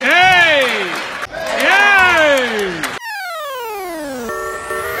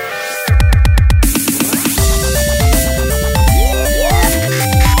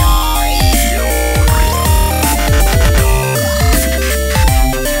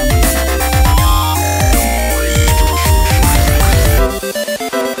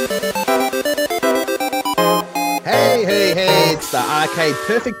Arcade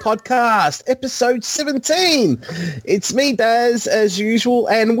Perfect Podcast, episode 17. It's me, Daz, as usual,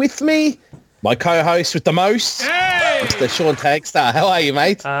 and with me, my co-host with the most, Mr. Sean Tagstar. How are you,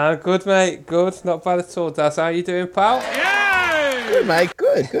 mate? Good, mate. Good. Not bad at all, Daz. How are you doing, pal? Good, mate.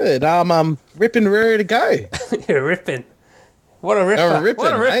 Good. I'm ripping ready to go. You're ripping. What a ripper. What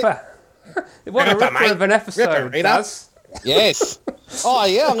a ripper. What a ripper of an episode, Daz. Yes. Oh,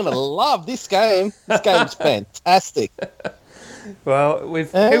 yeah, I'm going to love this game. This game's fantastic. Well, who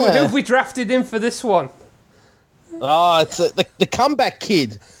have we drafted in for this one? Oh, it's the comeback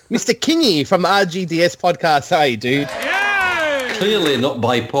kid, Mr. Kingy from the RGDS podcast. How are you, dude? Clearly not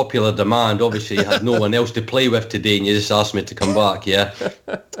by popular demand. Obviously, you had no one else to play with today and you just asked me to come back, yeah?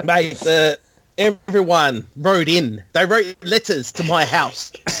 Mate, everyone wrote in. They wrote letters to my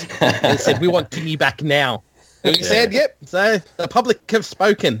house and said, we want Kingy back now. And we said, yep. So the public have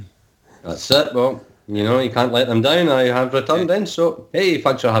spoken. That's it. Well, you know, you can't let them down. I have returned in. So, hey,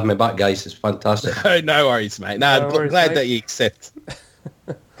 thanks for having me back, guys. It's fantastic. No worries, mate. No, I'm glad that you accept.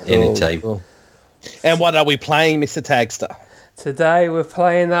 Anytime. Cool. And what are we playing, Mr. Tagster? Today we're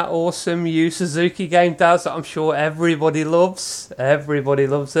playing that awesome Yu Suzuki game, Daz, that I'm sure everybody loves. Everybody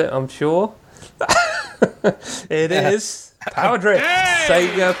loves it, I'm sure. It is Power Drift.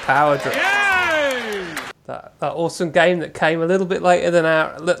 Sega Power Drift. That awesome game that came a little bit later than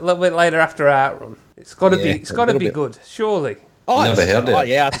little bit later after Outrun. It's got to be good, surely. Oh, never heard it. Oh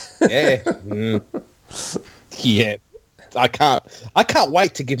yeah. Yeah. I can't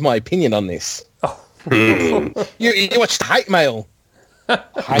wait to give my opinion on this. Oh. You watched Hate Mail.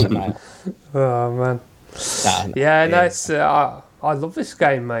 Hate Mail. Oh man. No, it's I love this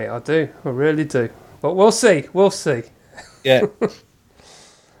game, mate. I do. I really do. But we'll see. Yeah.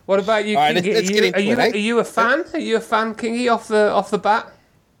 What about you, right, Kingy? Are you a fan? Are you a fan, Kingy, off the bat?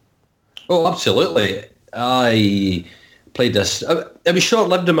 Oh, absolutely. I played this. It was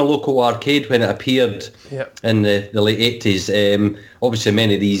short-lived in my local arcade when it appeared in the late 80s. Obviously,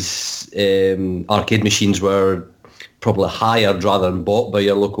 many of these arcade machines were probably hired rather than bought by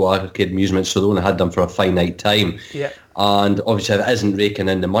your local arcade amusement, so they only had them for a finite time. Yeah. And obviously, if it isn't raking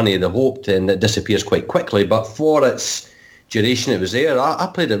in the money they hoped, and it disappears quite quickly. But for its duration it was there,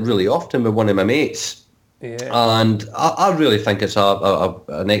 I played it really often with one of my mates. Yeah. And I really think it's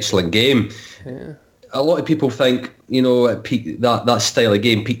an excellent game. Yeah. A lot of people think, you know, that style of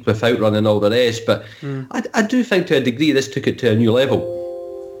game peaked with Outrun and all the rest, but I do think to a degree this took it to a new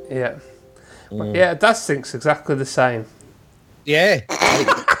level. Yeah. Yeah, Daz thinks exactly the same. Yeah.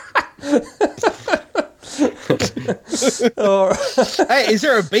 Hey, is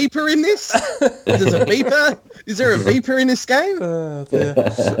there a beeper in this? There's a beeper? Is there a beeper in this game? Oh, dear.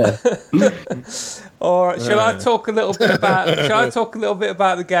 All right, shall I talk a little bit about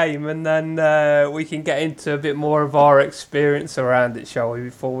the game, and then we can get into a bit more of our experience around it, shall we,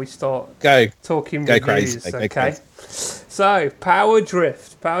 before we start talking reviews, crazy. okay? Go crazy. So, Power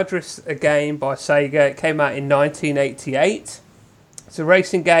Drift. Power Drift's a game by Sega. It came out in 1988. It's a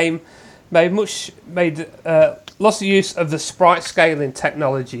racing game made lots of use of the sprite scaling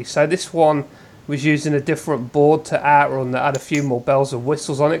technology. So this one was using a different board to Outrun that had a few more bells and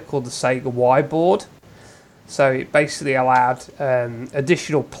whistles on it, called the Sega Y board. So it basically allowed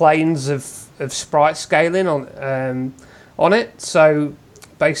additional planes of sprite scaling on it. So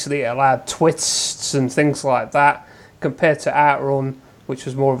basically it allowed twists and things like that, compared to Outrun, which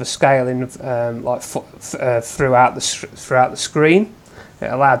was more of a scaling throughout the screen. It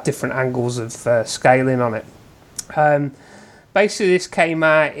allowed different angles of scaling on it. Basically, this came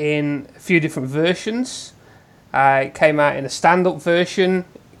out in a few different versions. It came out in a stand-up version.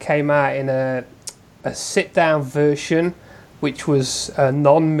 It came out in a sit-down version, which was a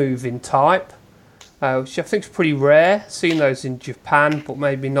non-moving type, which I think is pretty rare. Seen those in Japan, but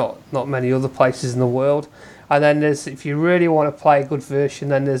maybe not many other places in the world. And then there's, if you really want to play a good version,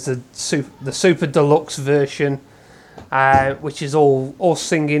 then there's the Super Deluxe version, which is all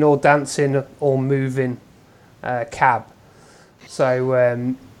singing, all dancing, all moving cab. So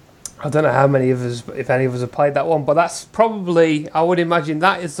I don't know how many of us, if any of us have played that one, but that's probably, I would imagine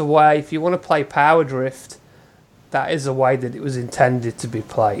that is the way, if you want to play Power Drift, that is the way that it was intended to be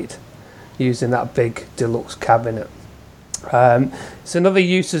played, using that big deluxe cabinet. It's another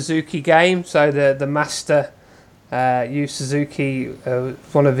Yu Suzuki game, so the master Yu Suzuki,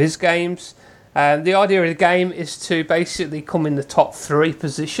 one of his games. The idea of the game is to basically come in the top 3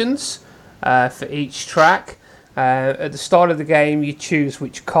 positions for each track. At the start of the game, you choose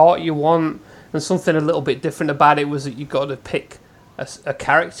which kart you want, and something a little bit different about it was that you got to pick a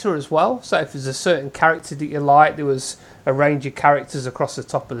character as well. So if there's a certain character that you like, there was a range of characters across the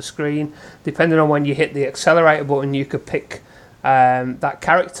top of the screen. Depending on when you hit the accelerator button, you could pick that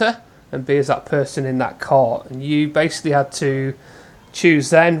character and be as that person in that cart. And you basically had to choose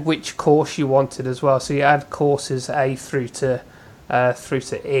then which course you wanted as well. So you had courses A through to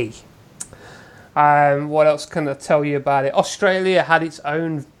E. What else can I tell you about it? Australia had its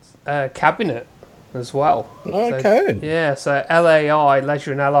own cabinet as well. Okay. So LAI,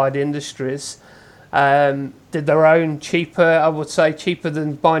 Leisure and Allied Industries, did their own cheaper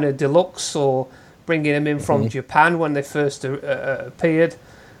than buying a deluxe or bringing them in from Japan when they first appeared.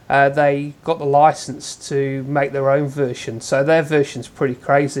 They got the license to make their own version. So their version's pretty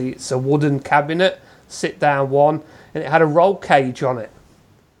crazy. It's a wooden cabinet, sit down one, and it had a roll cage on it,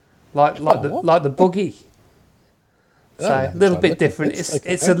 like the buggy. So a little bit different.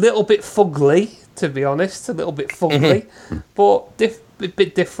 It's a little bit fugly, to be honest, but a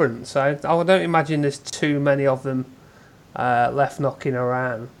bit different. So I don't imagine there's too many of them left knocking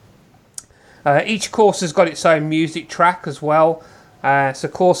around. Each course has got its own music track as well. So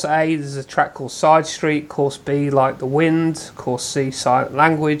course A, there's a track called Side Street. Course B, Like the Wind. Course C, Silent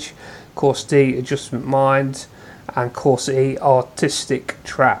Language. Course D, Adjustment Mind. And course E, Artistic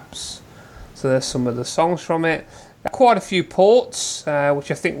Traps. So there's some of the songs from it. Quite a few ports,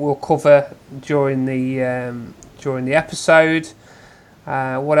 which I think we'll cover during the episode.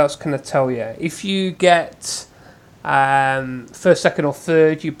 What else can I tell you? If you get first, second or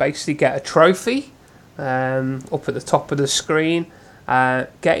third, you basically get a trophy up at the top of the screen.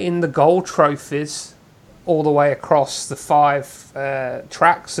 Getting the gold trophies all the way across the 5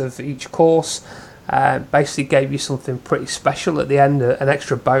 tracks of each course basically gave you something pretty special at the end, an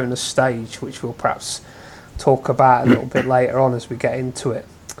extra bonus stage, which we'll perhaps talk about a little bit later on as we get into it.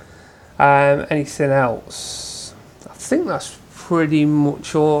 Anything else? I think that's pretty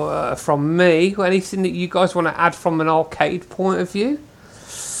much all from me. Anything that you guys want to add from an arcade point of view?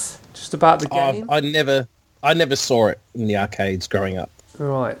 Just about the game? I never saw it in the arcades growing up.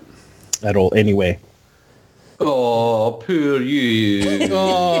 Right. At all, anywhere. Oh, poor you.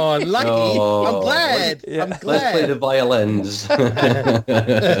 Oh, lucky. Oh, I'm glad. Yeah. I'm glad. Let's play the violins.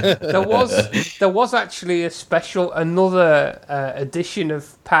 There was actually another edition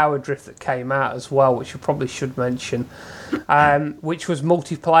of Power Drift that came out as well, which you probably should mention, which was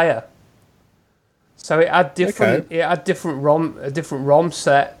multiplayer. So it had a different ROM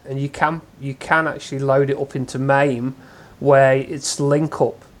set, and you can actually load it up into MAME, where it's link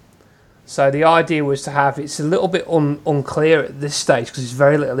up. So the idea was to have, it's a little bit unclear at this stage because there's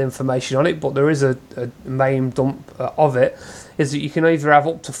very little information on it, but there is a MAME dump of it, is that you can either have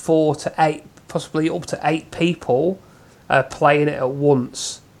up to 4 to 8, possibly up to 8 people playing it at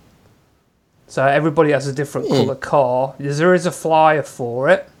once. So everybody has a different colour car. There is a flyer for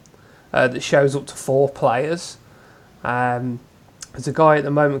it that shows up to 4 players. There's a guy at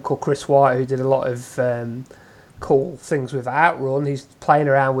the moment called Chris White who did a lot of cool things with Outrun. He's playing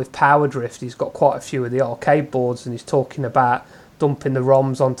around with Power Drift. He's got quite a few of the arcade boards, and he's talking about dumping the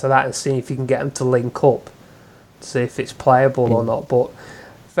ROMs onto that and seeing if you can get them to link up, to see if it's playable or not. But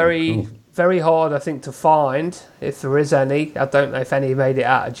very hard, I think, to find, if there is any. I don't know if any made it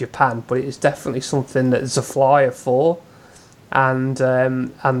out of Japan, but it is definitely something that there's a flyer for, and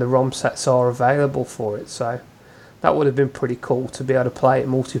the ROM sets are available for it. So that would have been pretty cool to be able to play it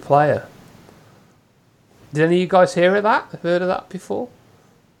multiplayer. Did any of you guys heard of that before?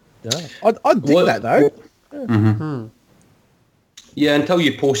 Yeah, I'd dig that though. Mm-hmm. Yeah, until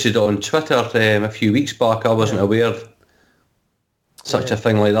you posted it on Twitter a few weeks back, I wasn't aware such a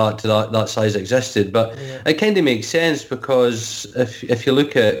thing like that to that size existed. But it kind of makes sense, because if you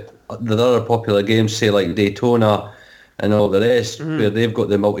look at the other popular games, say like Daytona and all the rest, where they've got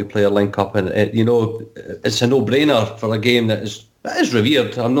the multiplayer link up, and it's a no-brainer for a game that is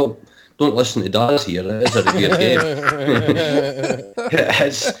revered. Don't listen to Daz here. It is a revered game.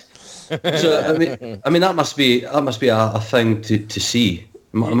 So I mean that must be a thing to see.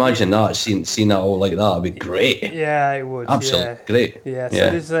 Imagine that, seeing that all like that would be great. Yeah, it would. Absolutely great. Yeah. So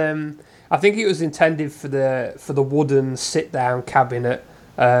there's I think it was intended for the wooden sit down cabinet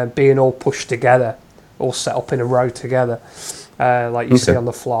being all pushed together, all set up in a row together, like you see on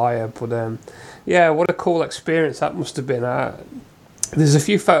the flyer. But what a cool experience that must have been. There's a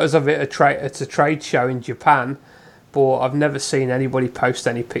few photos of it at a trade show in Japan, but I've never seen anybody post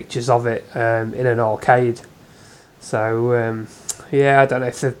any pictures of it in an arcade. So I don't know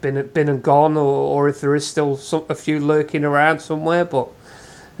if they've been and gone, or if there is still a few lurking around somewhere. But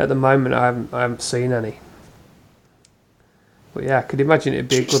at the moment, I haven't seen any. But yeah, I could imagine it'd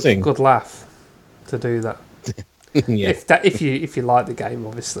be a good laugh to do that. Yeah. If you like the game,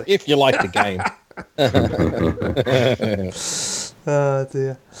 obviously. If you like the game. Oh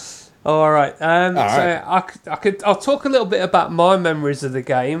dear. All right. All right. So I'll talk a little bit about my memories of the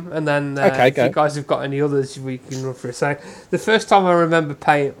game, and then if go. you guys have got any others, we can run through. So the first time I remember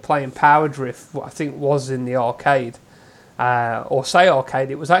playing Power Drift, I think was in the arcade, or say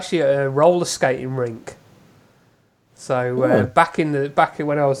arcade. It was actually a roller skating rink. So back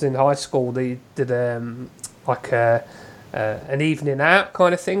when I was in high school, they did like an evening out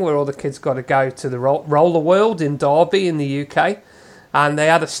kind of thing where all the kids got to go to the Roller World in Derby in the UK. And they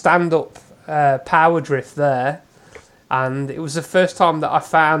had a stand-up Power Drift there, and it was the first time that I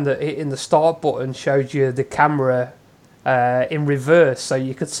found that hitting the start button showed you the camera in reverse, so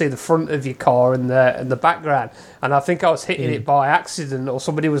you could see the front of your car and the background. And I think I was hitting it by accident, or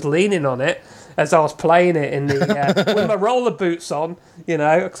somebody was leaning on it as I was playing it in the with my roller boots on,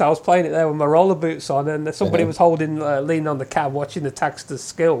 because I was playing it there with my roller boots on, and somebody was leaning on the cab watching the Taxter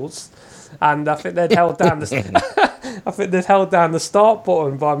skills. And I think they'd held down the start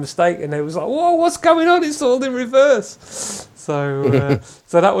button by mistake, and it was like, "Whoa, what's going on? It's all in reverse." So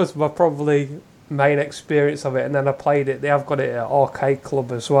that was my probably main experience of it. And then I played it. I've got it at Arcade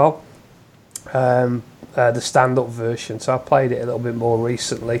Club as well, the stand-up version. So I played it a little bit more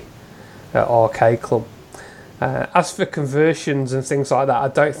recently at Arcade Club. As for conversions and things like that, I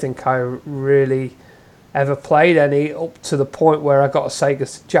don't think I really ever played any up to the point where I got a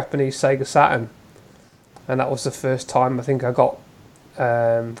Japanese Sega Saturn, and that was the first time I think I got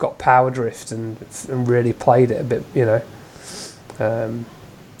Power Drift and really played it a bit,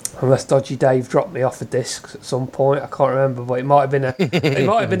 unless Dodgy Dave dropped me off a disc at some point. I can't remember, but it might have been a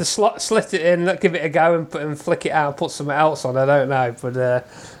slit it in, give it a go, and flick it out and put something else on. I don't know, but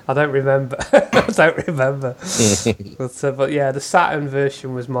I don't remember. But yeah, the Saturn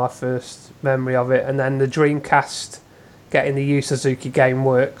version was my first memory of it, and then the Dreamcast, getting the Yu Suzuki Game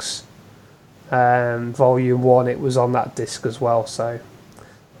Works Volume 1, it was on that disc as well, so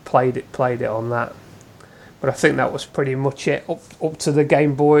played it on that. But I think that was pretty much it up to the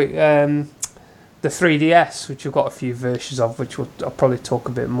Game Boy, the 3DS, which we've got a few versions of, which I'll probably talk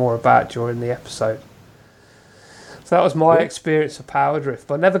a bit more about during the episode. So that was my experience of Power Drift,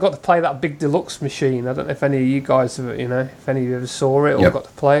 but I never got to play that big deluxe machine. I don't know if any of you guys have, if any of you ever saw it or got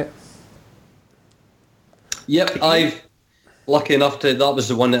to play it. Yep, I've lucky enough that was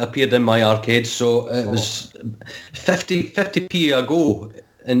the one that appeared in my arcade, so it was 50p ago.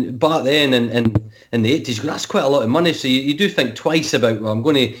 And back then, in the 80s, that's quite a lot of money. So you do think twice about, well, I'm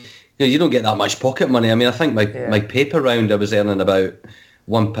going to, you don't get that much pocket money. I mean, I think my paper round, I was earning about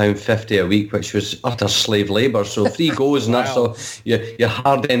 £1.50 a week, which was utter slave labour. So 3 goes, and that's all your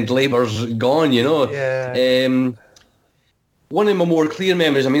hard-end labour's gone, Yeah. One of my more clear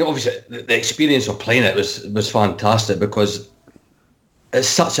memories, I mean, obviously, the experience of playing it was fantastic, because it's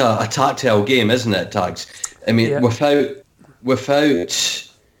such a tactile game, isn't it, Tags? I mean, without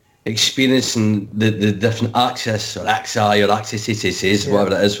experiencing the different axis or axi or axes,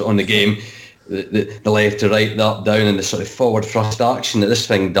 whatever it is on the game, the left to right, the up, down, and the sort of forward thrust action that this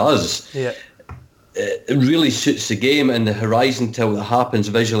thing does, it really suits the game, and the horizon tilt that happens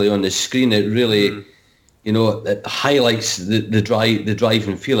visually on the screen, it really, it highlights the drive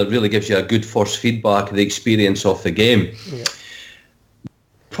and feel. It really gives you a good force feedback of the experience of the game. Yeah.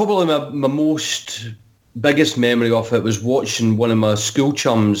 Probably my biggest memory of it was watching one of my school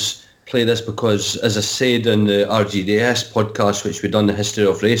chums play this, because, as I said in the RGDS podcast, which we done the history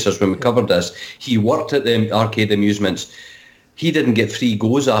of racers when we covered this, he worked at the arcade amusements. He didn't get 3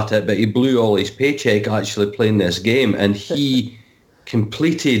 goes at it, but he blew all his paycheck actually playing this game, and he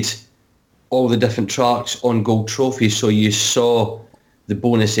completed all the different tracks on gold trophies. So you saw the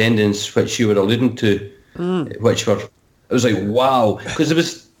bonus endings, which you were alluding to, which were, it was like, wow, because there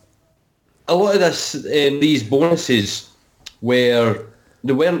was a lot of these bonuses where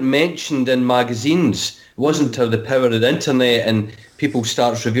they weren't mentioned in magazines. It wasn't until the power of the internet and people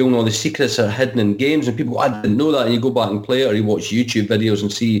start revealing all the secrets that are hidden in games, and people, I didn't know that, and you go back and play it, or you watch YouTube videos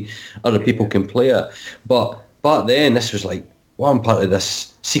and see other people can play it. But back then, this was like, well, I'm part of this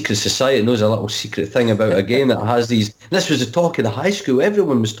secret society, knows a little secret thing about a game that has these. This was the talk of the high school.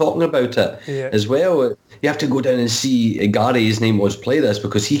 Everyone was talking about it as well. You have to go down and see Gary, his name was, play this,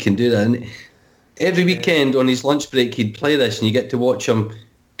 because he can do that. And every weekend on his lunch break, he'd play this, and you get to watch him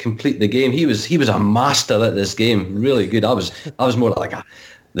complete the game. He was a master at this game, really good. I was more like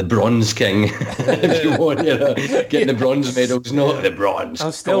the bronze king, if you want, getting the bronze medals, not the bronze.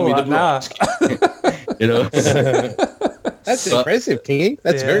 I'm still like that. That's impressive, Kingy.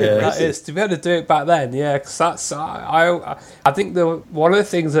 That's very impressive. That is, to be able to do it back then, because that's I think one of the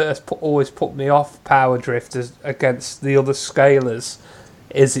things that has always put me off Power Drift against the other scalers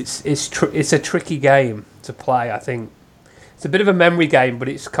is it's a tricky game to play. I think it's a bit of a memory game, but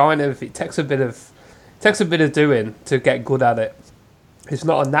it takes a bit of doing to get good at it. It's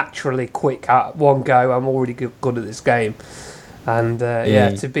not a naturally quick at one go. I'm already good at this game, and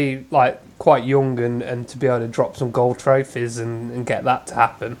to be like quite young and to be able to drop some gold trophies and get that to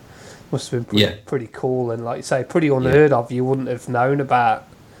happen must have been pretty cool, and like you say, pretty unheard of. You wouldn't have known about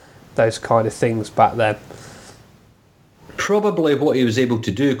those kind of things back then. Probably what he was able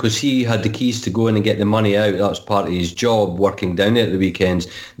to do, because he had the keys to go in and get the money out. That was part of his job, working down there at the weekends,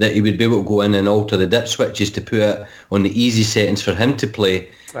 that he would be able to go in and alter the dip switches to put it on the easy settings for him to play.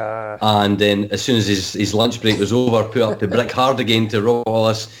 And then as soon as his lunch break was over, put up the brick hard again to rob all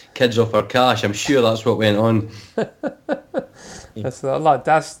us kids off our cash. I'm sure that's what went on. That's like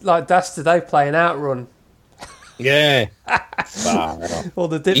Daz today playing Outrun. Yeah. All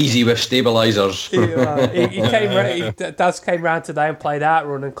the easy with stabilisers. Daz came round today and played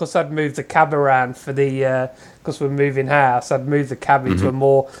Outrun, and because I'd moved the cab around for because we're moving house, I'd moved the cab into a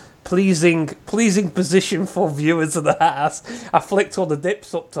more pleasing position for viewers of the house. I flicked all the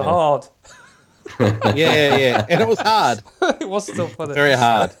dips up to hard. Yeah, and it was hard. It was still funny. Very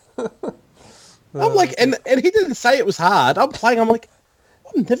hard. I'm like, and he didn't say it was hard. I'm playing. I'm like,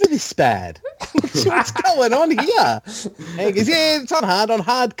 I'm never this bad. What's going on here? And he goes, yeah, it's on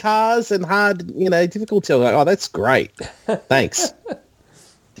hard cars and hard, difficulty. I'm like, oh, that's great. Thanks.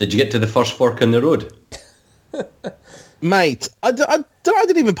 Did you get to the first fork in the road? Mate, I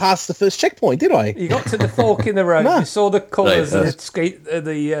didn't even pass the first checkpoint, did I? You got to the fork in the road. No. You saw the colours of the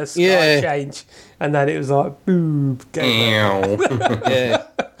sky change, and then it was like, boom. Yeah.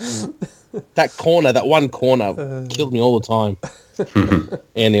 That one corner killed me all the time.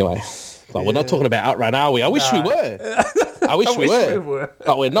 Anyway, but we're not talking about Outrun, are we? I wish we were. I wish we were.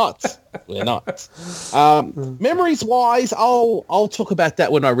 But we're not. We're not. Memories wise, I'll talk about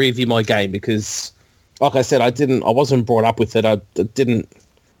that when I review my game, because, like I said, I wasn't brought up with it. I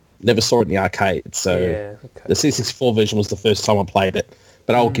never saw it in the arcade. So the C64 version was the first time I played it.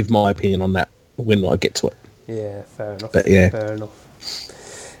 But I'll give my opinion on that when I get to it. Yeah, fair enough. But yeah, fair enough.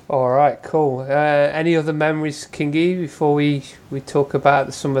 All right, cool. Any other memories, Kingy, before we talk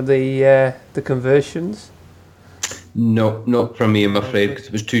about some of the conversions? No, not from me, I'm afraid, because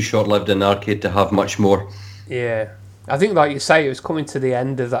it was too short-lived in the arcade to have much more. Yeah. I think, like you say, it was coming to the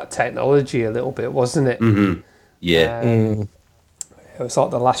end of that technology a little bit, wasn't it? Mm-hmm. Yeah. It was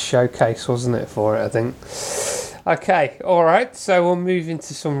like the last showcase, wasn't it, for it, I think? Okay, all right. So we'll move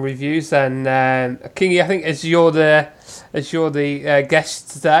into some reviews then. Kingy, I think as you're the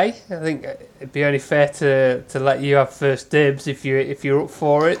guest today, I think it'd be only fair to let you have first dibs if you're up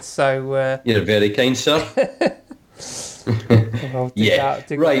for it. So you're very kind, sir. I'll dig out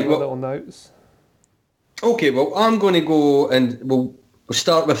my little notes. Okay, well, I'm going to go and we'll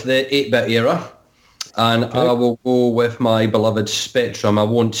start with the 8-bit era, and okay. I will go with my beloved Spectrum. I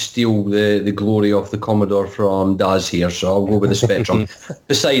won't steal the glory of the Commodore from Daz here, so I'll go with the Spectrum.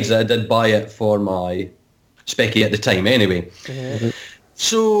 Besides, I did buy it for my Specky at the time anyway. Mm-hmm.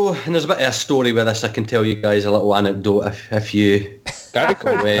 So, and there's a bit of a story with this. I can tell you guys a little anecdote if you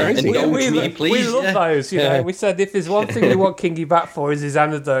indulge me, please. We love those, you know. We said if there's one thing we want Kingy back for is his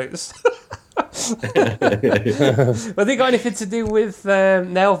anecdotes. Have they got anything to do with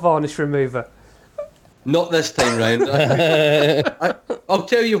nail varnish remover? Not this time round. I'll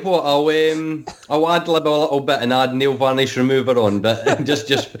tell you what. I'll ad-lib a little bit and add nail varnish remover on, but just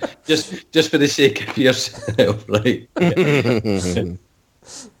for the sake of yourself, right?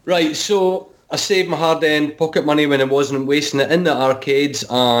 Right. So I saved my hard-earned pocket money when I wasn't wasting it in the arcades,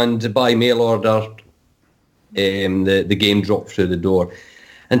 and by mail order, the game dropped through the door.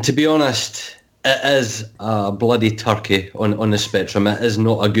 And to be honest, it is a bloody turkey on the Spectrum. It is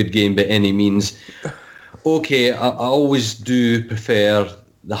not a good game by any means. Okay, I always do prefer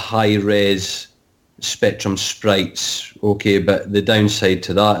the high-res Spectrum sprites, okay, but the downside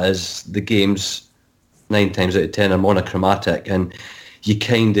to that is the games 9 times out of 10 are monochromatic, and you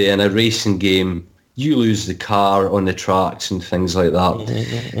kind of, in a racing game, you lose the car on the tracks and things like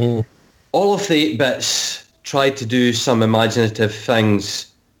that. All of the 8-bits tried to do some imaginative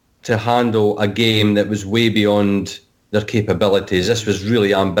things to handle a game that was way beyond their capabilities. This was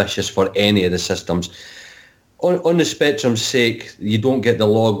really ambitious for any of the systems. On the Spectrum's sake, you don't get the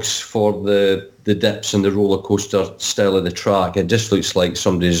logs for the dips and the roller coaster style of the track. It just looks like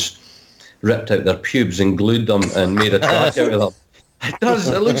somebody's ripped out their pubes and glued them and made a track out of them. It does.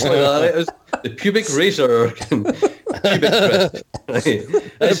 It looks like that. It was the pubic razor. Pubic grip. Right.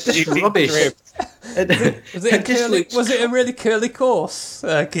 It's just rubbish. Was it a really curly course,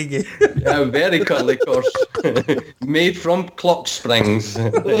 Kingy? Yeah, very curly course. Made from clock springs.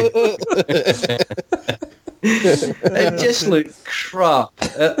 It just looked crap.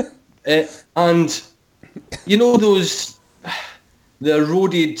 And you know the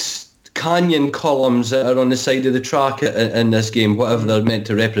eroded canyon columns that are on the side of the track in this game, whatever they're meant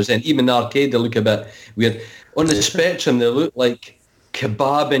to represent. Even the arcade, they look a bit weird. On the Spectrum, they look like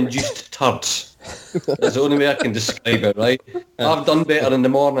kebab-induced turds. That's the only way I can describe it, right? I've done better in the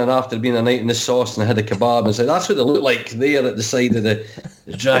morning after being a night in the sauce and I had a kebab and said, that's what they look like there at the side of the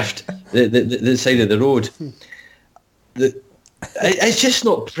drift, the side of the road. It's just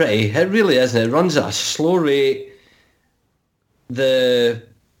not pretty. It really isn't. It runs at a slow rate. The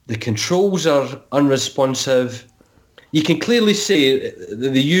controls are unresponsive. You can clearly say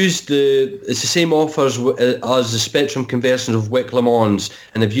they used it's the same offers as the Spectrum conversions of Wick Le Mans,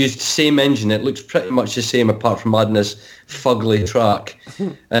 and they've used the same engine. It looks pretty much the same apart from adding this fugly track.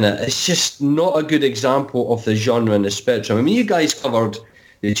 And it's just not a good example of the genre in the Spectrum. I mean, you guys covered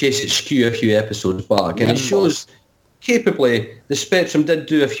the Chase HQ a few episodes back, and it shows capably the Spectrum did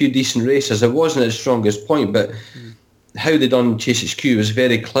do a few decent races. It wasn't its strongest point, but how they done Chase HQ was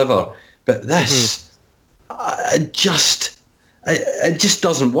very clever. But this... It just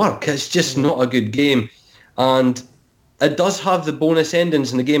doesn't work. It's just not a good game, and it does have the bonus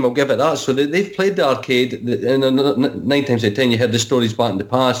endings in the game. I'll give it that. So they've played the arcade, and 9 times out of 10 you heard the stories back in the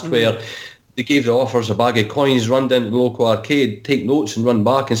past where they gave the offers a bag of coins, run down to the local arcade, take notes and run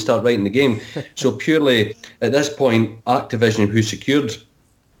back and start writing the game. So purely at this point, Activision, who secured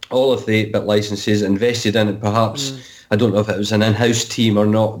all of the 8-bit licenses, invested in it perhaps. I don't know if it was an in-house team or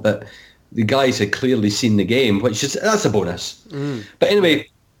not, but the guys had clearly seen the game, that's a bonus. But anyway,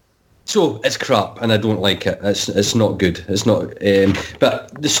 so it's crap, and I don't like it. It's not good. It's not.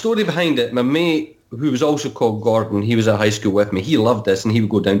 But the story behind it, my mate, who was also called Gordon, he was at high school with me. He loved this, and he would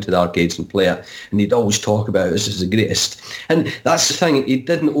go down to the arcades and play it, and he'd always talk about it. This is the greatest. And that's the thing. He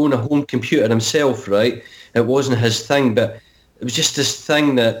didn't own a home computer himself, right? It wasn't his thing, but it was just this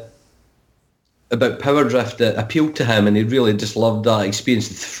thing about Power Drift that appealed to him, and he really just loved that experience,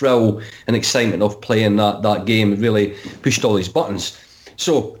 the thrill and excitement of playing that game. It really pushed all his buttons.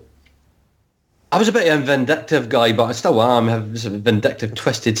 So I was a bit of a vindictive guy, but I still am. I have this vindictive,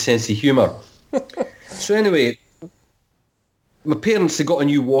 twisted sense of humour. So anyway, my parents, they got a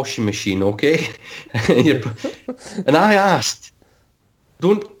new washing machine, okay? And I asked,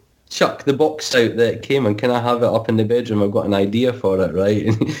 don't chuck the box out that it came in. Can I have it up in the bedroom? I've got an idea for it, right?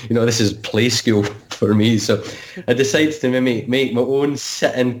 And, this is play school for me. So I decided to make my own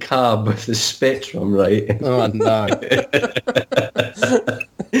sit-in cab with the Spectrum, right? Oh, no.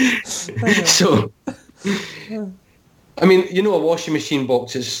 So, I mean, a washing machine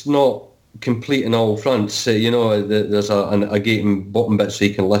box, it's not complete in all fronts. There's a gate and bottom bit so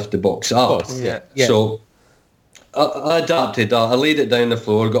you can lift the box up. Yeah. So I adapted that. I laid it down the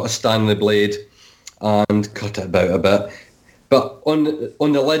floor, got a Stanley blade, and cut it about a bit. But on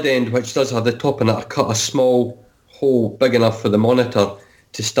the lid end, which does have the top in it, I cut a small hole big enough for the monitor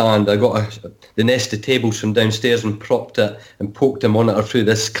to stand. I got the nested tables from downstairs and propped it and poked the monitor through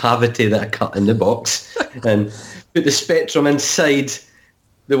this cavity that I cut in the box and put the Spectrum inside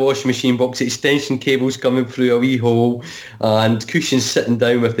the washing machine box, extension cables coming through a wee hole, and cushions sitting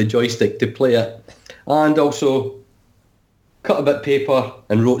down with the joystick to play it. And also cut a bit of paper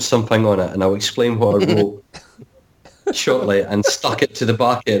and wrote something on it, and I'll explain what I wrote shortly, and stuck it to the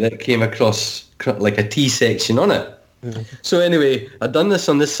back of it that came across like a T section on it. So anyway, I'd done this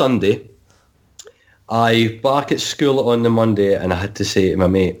on the Sunday. I back at school on the Monday, and I had to say to my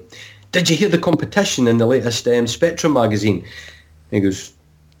mate, did you hear the competition in the latest Spectrum magazine? And he goes,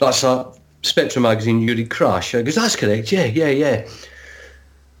 that's a Spectrum magazine you read Crash? I goes, that's correct, yeah.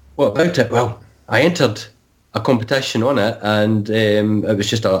 What about it? Well, I entered a competition on it, and it was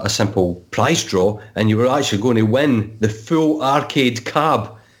just a simple prize draw, and you were actually going to win the full arcade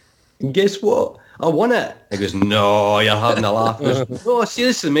cab. And guess what? I won it. He goes, no, you're having a laugh. He goes, no,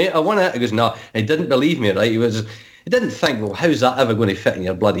 seriously, mate, I won it. He goes, no. And he didn't believe me, right? He didn't think, well, how's that ever going to fit in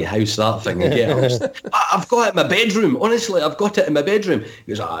your bloody house, that thing? I've got it in my bedroom. Honestly, I've got it in my bedroom.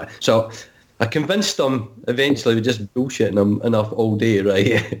 He goes, So I convinced him eventually with just bullshitting him enough all day,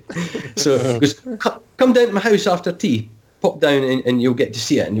 right? So he goes, come down to my house after tea. Pop down and you'll get to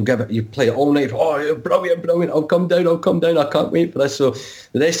see it, and you play it all night. Oh, you're brilliant. I'll come down. I can't wait for this. So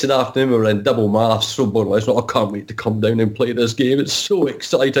the rest of the afternoon we were in double maths, so bored. I can't wait to come down and play this game. It's so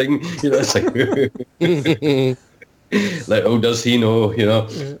exciting. It's like, like, oh, does he know,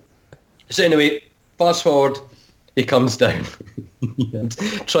 So anyway, fast forward, he comes down.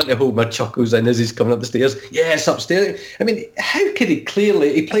 Trying to hold my chuckles in as he's coming up the stairs. Yes, upstairs. I mean, how could he he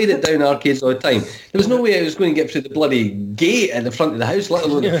played it down arcades all the time. There was no way I was going to get through the bloody gate at the front of the house, let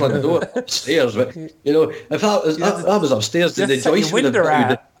alone the front door upstairs. But, you know, if I was upstairs, the joist would have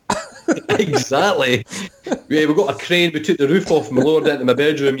bowed. Exactly. Yeah, we got a crane, we took the roof off and we lowered it into my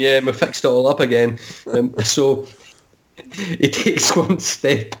bedroom, and we fixed it all up again. So he takes one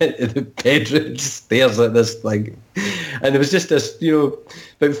step into the bedroom, stares at this thing, and there was just this,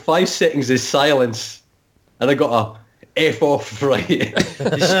 about 5 seconds of silence, and I got a F off, right? He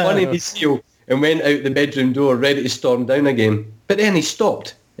spun in his heel and went out the bedroom door, ready to storm down again. But then he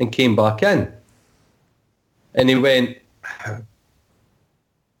stopped and came back in. And he went,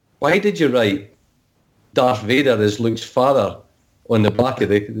 "Why did you write Darth Vader is Luke's father on the back of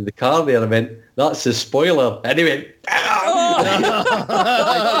the car there?" I went, "That's a spoiler." And he went, and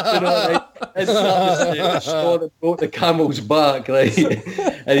broke the camel's back, right?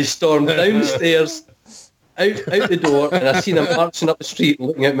 And he stormed downstairs, out the door, and I seen him marching up the street and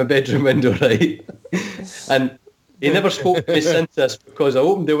looking out my bedroom window, right? And he never spoke to me since this, because I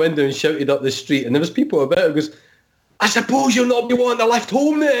opened the window and shouted up the street, and there was people about it. Goes, "I suppose you'll not be wanting the lift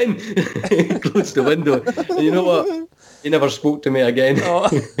home then." Closed the window. And you know what? He never spoke to me again.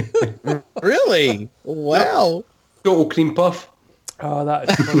 Really? Wow. Total cream puff. Oh, that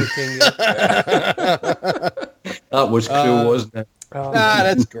is funny thing. That was cruel, wasn't it? Oh,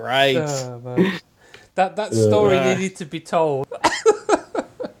 that's great. Man. That story needed to be told.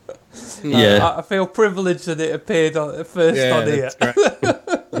 Yeah. I feel privileged that it appeared first on here.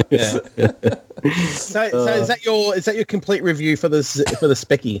 Yeah. So is that your complete review for the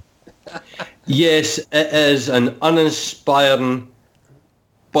Specky? Yes, it is an uninspiring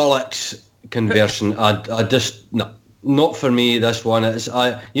bollocks conversion. I just not for me. This one is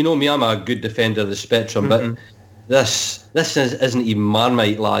you know me. I'm a good defender of the Spectrum, but this isn't even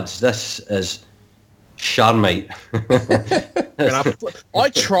Marmite, lads. This is Charmite. I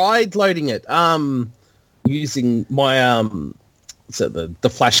tried loading it using my the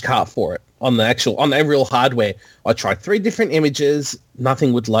flash cart for it on the real hardware. I tried 3 different images,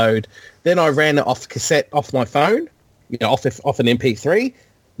 nothing would load. Then I ran it off cassette off my phone, off an MP3,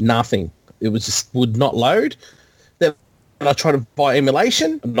 nothing. It was just would not load. Then I tried to buy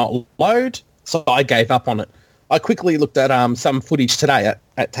emulation, not load. So I gave up on it. I quickly looked at some footage today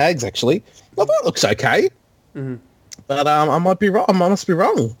at Tags actually. I thought it looks okay, but I might be wrong. I must be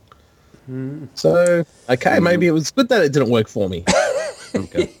wrong. So maybe it was good that it didn't work for me.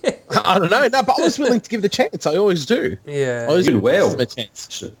 Okay. I don't know. No, but I was willing to give it a chance. I always do. Yeah. I was doing well. A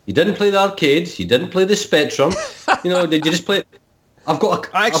chance. You didn't play the arcades. You didn't play the Spectrum. Did you just play? I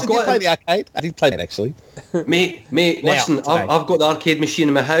actually did play the arcade. I did play that actually. Mate, listen. I've got the arcade machine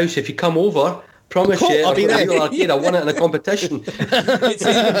in my house. If you come over, promise cool, you, I'll be there. Arcade. I won it in a competition. It's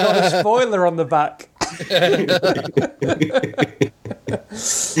even got a spoiler on the back.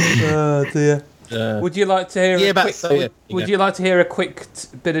 Oh dear. Would you like to hear? Would you like to hear a quick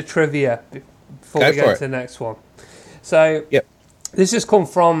bit of trivia before we go to the next one? So, this has come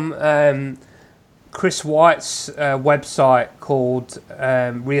from Chris White's website called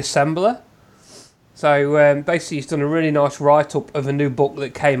Reassembler. So basically, he's done a really nice write-up of a new book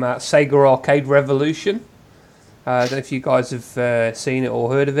that came out, Sega Arcade Revolution. I don't know if you guys have seen it or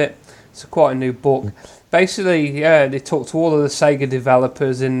heard of it. It's quite a new book. Basically, they talk to all of the Sega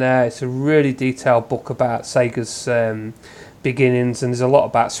developers in there. It's a really detailed book about Sega's beginnings, and there's a lot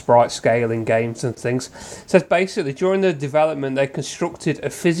about sprite scaling games and things. So basically, during the development, they constructed a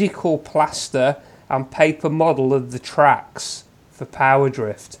physical plaster and paper model of the tracks for Power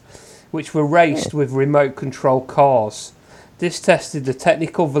Drift, which were raced with remote control cars. This tested the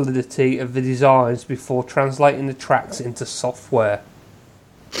technical validity of the designs before translating the tracks into software.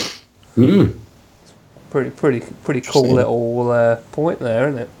 Pretty cool little point there,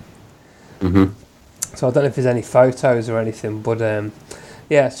 isn't it? So I don't know if there's any photos or anything, but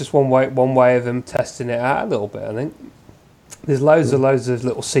it's just one way of them testing it out a little bit. I think there's loads of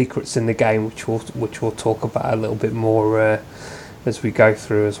little secrets in the game, which we'll talk about a little bit more as we go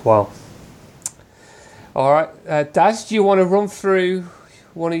through as well. All right, Daz, do you want to run through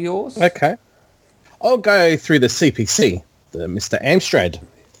one of yours? Okay, I'll go through the CPC, the Mr. Amstrad.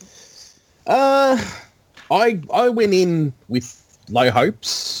 I went in with low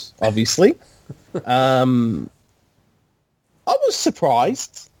hopes, obviously. I was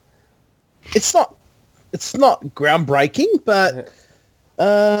surprised. It's not groundbreaking, but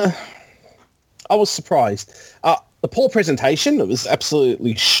I was surprised. The poor presentation, it was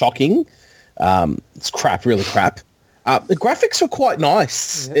absolutely shocking. It's crap, really crap. The graphics were quite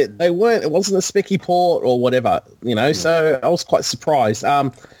nice. Yeah. It wasn't a specky port or whatever, so I was quite surprised.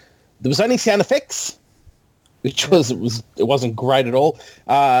 There was only sound effects, which it wasn't great at all.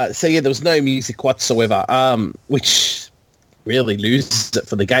 So yeah, there was no music whatsoever, which really loses it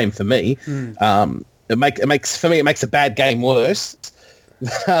for the game for me. It makes a bad game worse.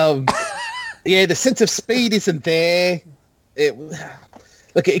 Yeah, the sense of speed isn't there.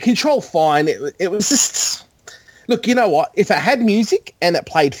 It controlled fine. It was just... Look, you know what? If it had music and it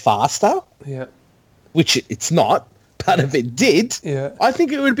played faster, which it's not, but if it did, I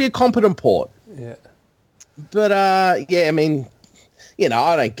think it would be a competent port. Yeah. But I mean, I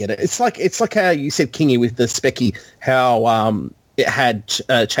don't get it. It's like how you said, Kingy, with the Specky, how it had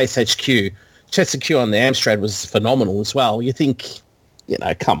Chase HQ. Chase HQ on the Amstrad was phenomenal as well. You think,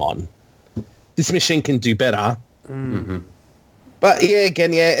 come on, this machine can do better. Mm-hmm. But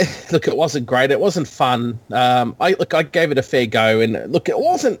look, it wasn't great. It wasn't fun. I gave it a fair go, and it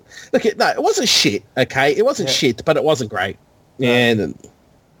wasn't shit. Okay, it wasn't shit, but it wasn't great. No. And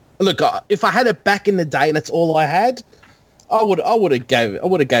look, if I had it back in the day and that's all I had, I would have gave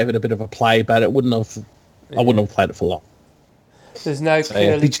it a bit of a play, but I wouldn't have played it for long. There's no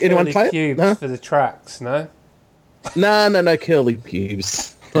curly cubes for the tracks, no? No curly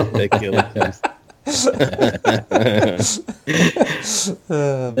pubes. No curly pubes. I'm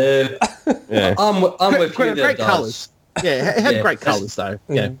with you there, great colours. Yeah, it had great colours though.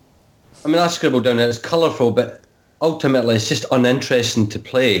 Yeah. I mean, I scribbled down there. It's colourful, but ultimately it's just uninteresting to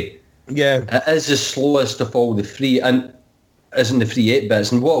play. Yeah, it is the slowest of all the free, and isn't the free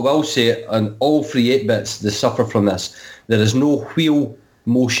 8-bits. And what I will say, on all free 8-bits, they suffer from this. There is no wheel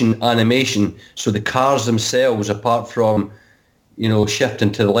motion animation, so the cars themselves, apart from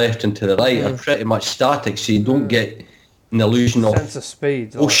shifting to the left and to the right, are pretty much static, so you don't get an illusion of sense of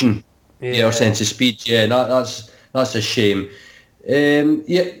speed, motion, or sense of speed. Yeah, that's a shame.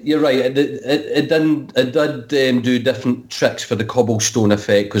 You're right. It did do different tricks for the cobblestone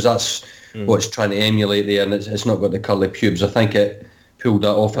effect, because that's what it's trying to emulate there, and it's not got the curly pubes. I think it pulled it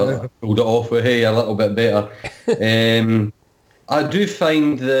off with a little bit better. I do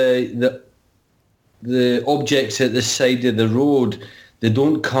find the objects at the side of the road, they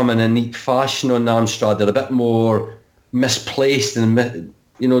don't come in a neat fashion on Amstrad. They're a bit more misplaced and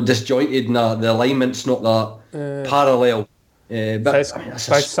disjointed, and the alignment's not that parallel. But both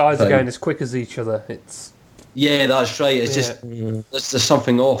sides are going as quick as each other. That's right. It's just there's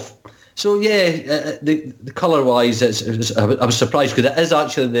something off. So the colour wise, I was surprised, because it is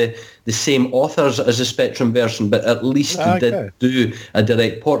actually the same authors as the Spectrum version, but at least they did do a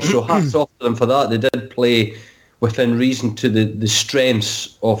direct port. So hats off to them for that. They did play within reason to the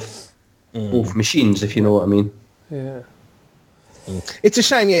strengths of both machines, if you know what I mean. Yeah. It's a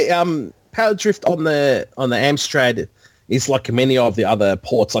shame. Power Drift on the Amstrad is like many of the other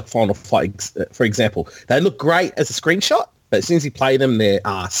ports, like Final Fight, for example. They look great as a screenshot, but as soon as you play them, they're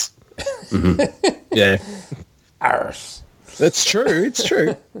arse. Mm-hmm. Yeah. Arse. That's true. It's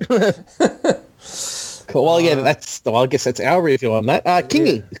true. Cool. Well, I guess that's our review on that.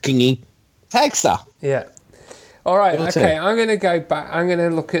 Kingy. Tagster. Yeah. All right. Okay. I'm going to go back. I'm going to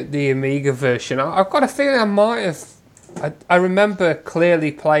look at the Amiga version. I've got a feeling I might have. I remember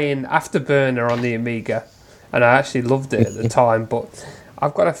clearly playing Afterburner on the Amiga, and I actually loved it at the time. But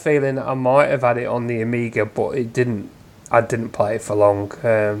I've got a feeling that I might have had it on the Amiga, but it didn't. I didn't play it for long.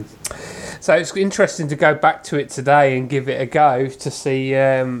 So it's interesting to go back to it today and give it a go to see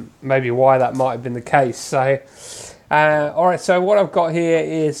maybe why that might have been the case. So, all right, so what I've got here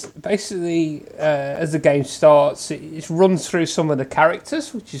is basically, as the game starts, it runs through some of the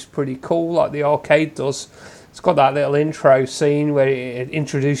characters, which is pretty cool, like the arcade does. It's got that little intro scene where it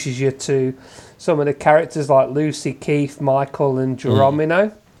introduces you to some of the characters like Lucy, Keith, Michael and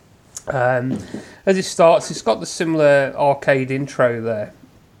Geronimo. As it starts, it's got the similar arcade intro there.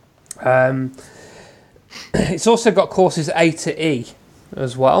 It's also got courses A to E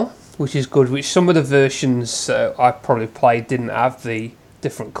as well, which is good, which some of the versions I probably played didn't have the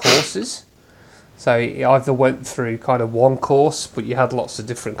different courses. So it either went through kind of one course, but you had lots of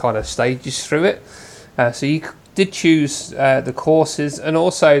different kind of stages through it. So you did choose the courses, and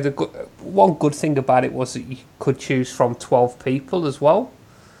also one good thing about it was that you could choose from 12 people as well.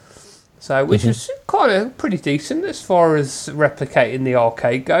 So, which was kind of pretty decent as far as replicating the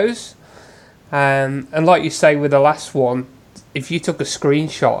arcade goes. And like you say with the last one, if you took a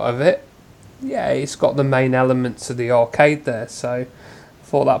screenshot of it, it's got the main elements of the arcade there. So, I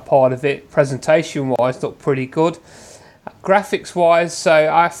thought that part of it, presentation-wise, looked pretty good. Graphics-wise,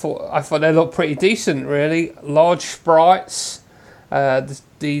 so I thought they looked pretty decent, really. Large sprites.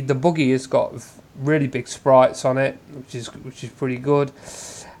 The buggy has got really big sprites on it, which is pretty good.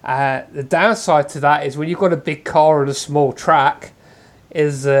 The downside to that is when you've got a big car and a small track,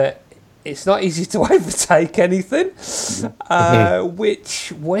 is it's not easy to overtake anything.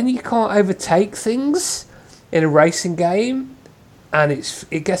 Which, when you can't overtake things in a racing game, and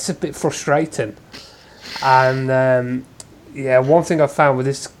it gets a bit frustrating. And one thing I found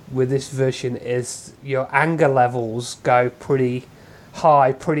with this version is your anger levels go pretty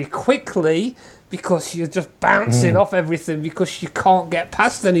high pretty quickly, because you're just bouncing off everything because you can't get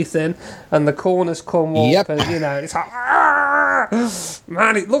past anything, and the corners come up, and it's like,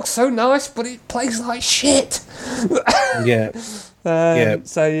 man, it looks so nice, but it plays like shit. Yeah.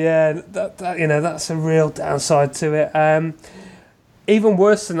 So that's a real downside to it. Even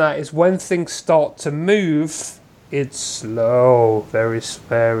worse than that is when things start to move, it's slow, very,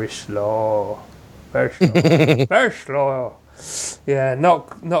 very slow, very slow, very slow. Yeah,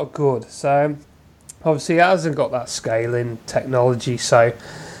 not good. So obviously it hasn't got that scaling technology, so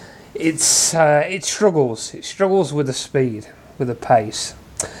it struggles. It struggles with the speed, with the pace.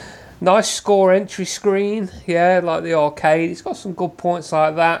 Nice score entry screen, like the arcade. It's got some good points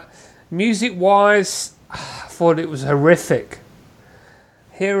like that. Music wise, I thought it was horrific.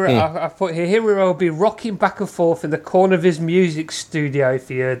 I put here, Hero will be rocking back and forth in the corner of his music studio. If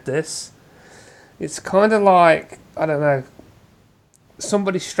you heard this, it's kind of like, I don't know,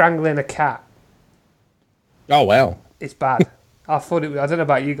 somebody strangling a cat. Oh wow, it's bad. I thought it was, I don't know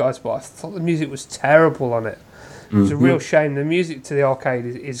about you guys, but I thought the music was terrible on it. It was a real shame. The music to the arcade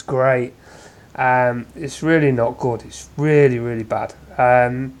is great. It's really not good. It's really, really bad.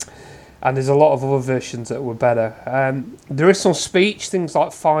 And there's a lot of other versions that were better. There is some speech, things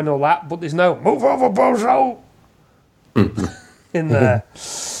like final lap, but there's no move over, bozo in there.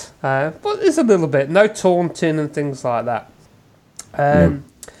 But there's a little bit. No taunting and things like that. I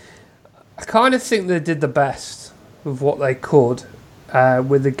kind of think they did the best with what they could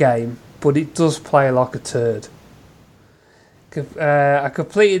with the game, but it does play like a turd. I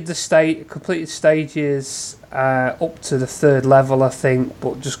completed stages up to the 3rd level, I think,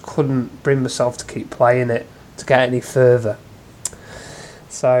 but just couldn't bring myself to keep playing it to get any further.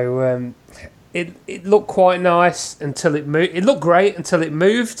 So it looked quite nice until it moved. It looked great until it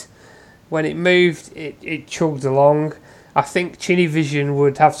moved. When it moved, it chugged along. I think Chinny Vision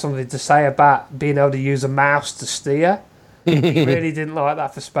would have something to say about being able to use a mouse to steer. He really didn't like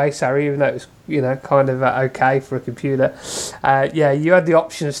that for Space Harry, even though it was, kind of okay for a computer. You had the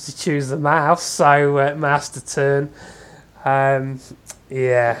options to choose the mouse, so mouse to turn.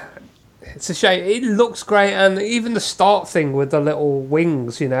 It's a shame. It looks great, and even the start thing with the little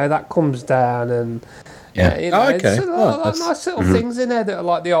wings, that comes down, and okay. There's a lot of nice little things in there that are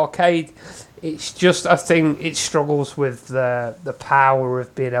like the arcade. It's just, I think it struggles with the power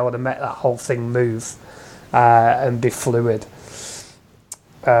of being able to make that whole thing move. And be fluid.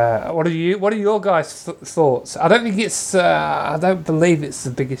 What are your guys' thoughts? I don't think it's. I don't believe it's the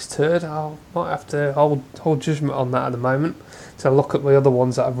biggest turd. I might have to hold judgment on that at the moment to look at the other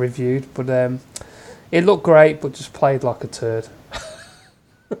ones that I've reviewed. But it looked great, but just played like a turd.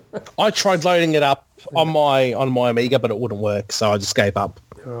 I tried loading it up on my Amiga, but it wouldn't work, so I just gave up.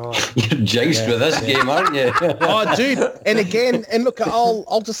 Right. You're jinxed with this game, aren't you? Oh, dude! And look,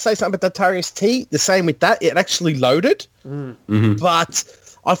 I'll just say something about the Atari ST. The same with that; it actually loaded, but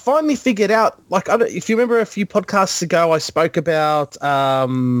I finally figured out. Like, if you remember a few podcasts ago, I spoke about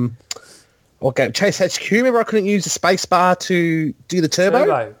Chase HQ. Remember, I couldn't use the space bar to do the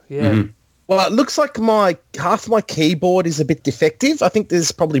turbo. Yeah. Well, it looks like half my keyboard is a bit defective. I think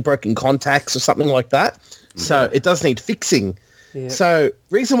there's probably broken contacts or something like that. So it does need fixing. Yeah. So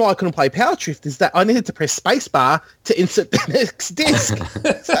reason why I couldn't play Power Drift is that I needed to press spacebar to insert the next disc.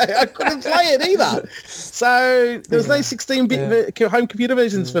 So I couldn't play it either. So there was no 16-bit home computer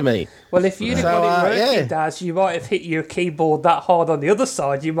versions for me. Well, if you'd have got it working, Daz, you might have hit your keyboard that hard on the other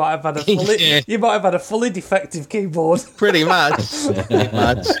side. You might have had a fully defective keyboard. Pretty much. So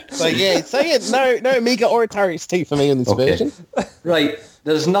no Amiga or Atari ST for me in this version. Right.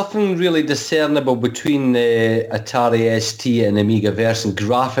 There's nothing really discernible between the Atari ST and Amiga version.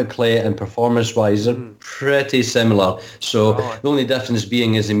 Graphically and performance-wise, they're pretty similar. So the only difference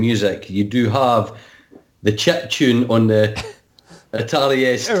being is the music. You do have the chip tune on the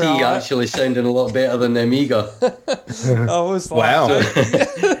Atari ST actually sounding a lot better than the Amiga. Wow.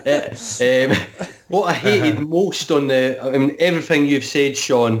 What I hated most on everything you've said,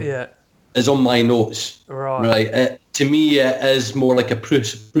 Sean, is on my notes. Right. To me, it is more like a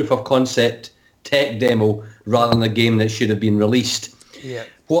proof of concept tech demo rather than a game that should have been released. Yeah.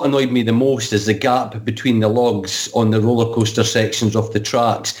 What annoyed me the most is the gap between the logs on the roller coaster sections of the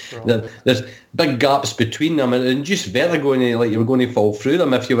tracks. There's big gaps between them, and just vertigo, like you were going to fall through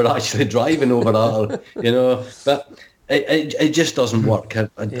them if you were actually driving over that, But it just doesn't work.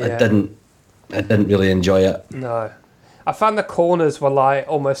 I didn't really enjoy it. No. I found the corners were like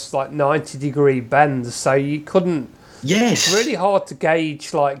almost like 90-degree bends, so you couldn't. Yes. Really hard to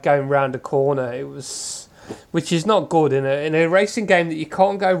gauge, like going round a corner. It was. Which is not good in a racing game that you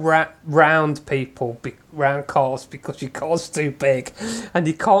can't go round people, round cars, because your car's too big, and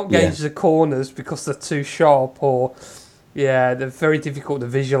you can't gauge the corners because they're too sharp, or they're very difficult to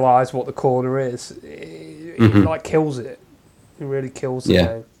visualise what the corner is. It like kills it. It really kills the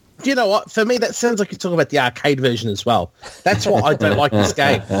game. Do you know what? For me, that sounds like you're talking about the arcade version as well. That's what I don't like this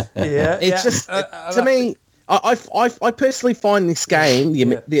game. It's just to me. I personally find this game,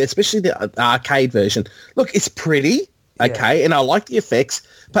 especially the arcade version, look, it's pretty, okay, and I like the effects,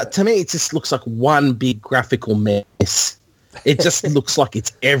 but to me it just looks like one big graphical mess. It just looks like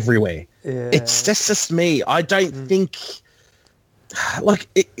it's everywhere. It's just me. I don't think, like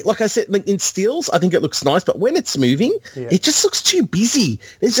I said, like in stills, I think it looks nice, but when it's moving, it just looks too busy.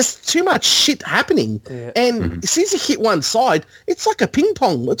 There's just too much shit happening. And as soon as you hit one side, it's like a ping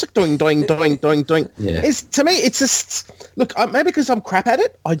pong. It's like doing. To me, it's just, look, maybe because I'm crap at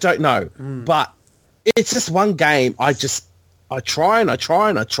it, I don't know. But it's just one game. I try and I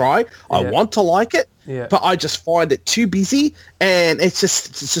try. I want to like it, but I just find it too busy, and it's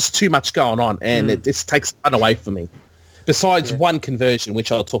just too much going on, and it just takes fun away from me. Besides one conversion,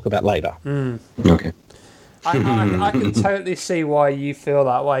 which I'll talk about later. Okay. I can totally see why you feel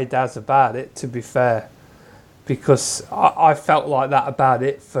that way, Daz, about it, to be fair. Because I felt like that about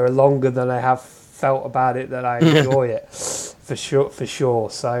it for longer than I have felt about it that I enjoy it. For sure.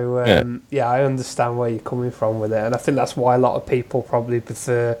 So, I understand where you're coming from with it. And I think that's why a lot of people probably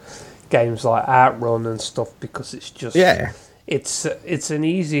prefer games like Outrun and stuff, because it's just... It's an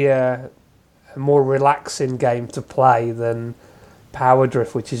easier... a more relaxing game to play than Power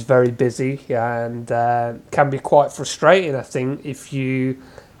Drift, which is very busy and can be quite frustrating, I think, if you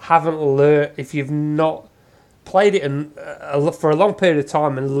haven't learned, if you've not played it for a long period of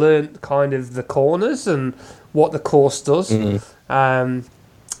time and learnt kind of the corners and what the course does. But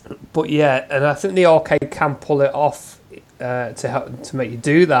and I think the arcade can pull it off to make you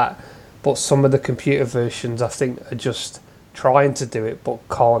do that, but some of the computer versions, I think, are just trying to do it but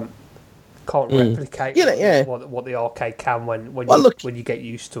can't replicate what the arcade can when you get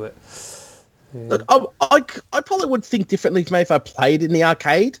used to it. Look, I probably would think differently maybe if I played in the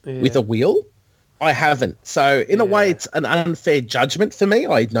arcade with a wheel. I haven't. So in a way, it's an unfair judgment for me.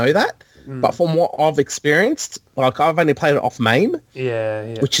 I know that. But from what I've experienced, like I've only played it off MAME,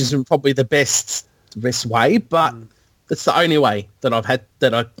 which isn't probably the best way, but it's the only way that I've had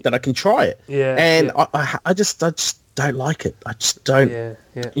that I can try it. I just don't like it. I just don't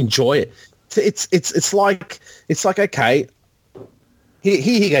enjoy it. It's like okay,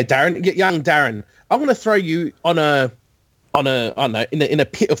 here you go, Darren, young Darren. I'm going to throw you in a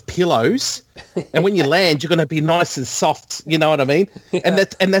pit of pillows, and when you land, you're going to be nice and soft. You know what I mean? And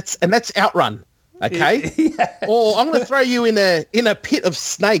that's Outrun, okay? Or I'm going to throw you in a pit of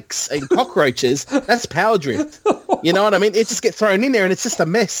snakes and cockroaches. That's Power Drift. You know what I mean? It just gets thrown in there, and it's just a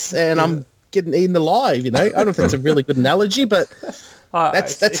mess, and I'm getting eaten alive. You know, I don't know if that's a really good analogy, but.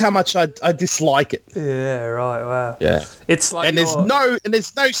 That's how much I dislike it. Yeah, right. Wow. Yeah. It's like there's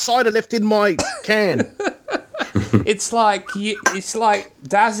no cider left in my can. It's like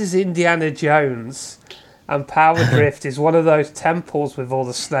Daz is Indiana Jones, and Power Drift is one of those temples with all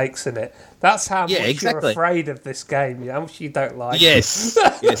the snakes in it. That's how much you're afraid of this game. How much you don't like. Yes.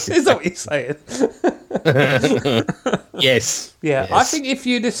 Yes. Is that what you're saying? Yes. Yeah. Yes. I think if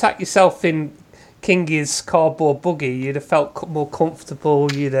you'd have sat yourself in Kingy's cardboard buggy, you'd have felt more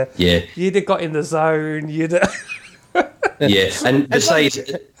comfortable. You'd have got in the zone. And besides,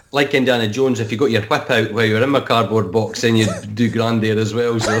 like Indiana Jones, if you got your whip out while you're in my cardboard box, then you'd do grand there as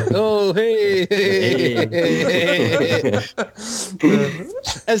well. So. Oh, hey.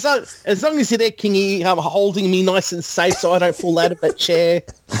 As long as you're there, Kingy, holding me nice and safe so I don't fall out of that chair,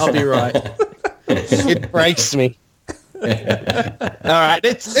 I'll be right. It breaks me. All right,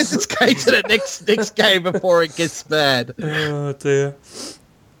 let's go to the next game before it gets bad. Oh dear.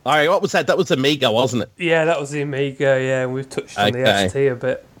 All right, what was that? That was Amiga, wasn't it? Yeah, that was the Amiga. Yeah, and we've touched on the ST a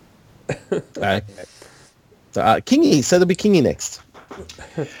bit. Okay. So, Kingy. So there'll be Kingy next.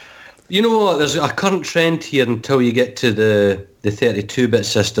 You know what? There's a current trend here until you get to the 32-bit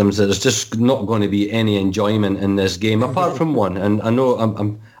systems that there's just not going to be any enjoyment in this game apart from one. And I know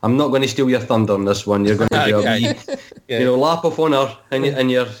I'm not going to steal your thunder on this one. You're going to be lap of honour in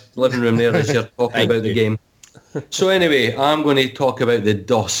your living room there as you're talking about the game. So anyway, I'm going to talk about the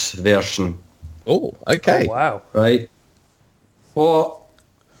DOS version. Oh, okay. Oh, wow. Right. What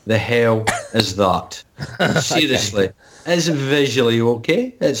the hell is that? Seriously. Okay. It's visually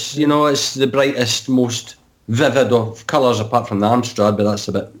okay. It's, it's the brightest, most vivid of colours apart from the Amstrad, but that's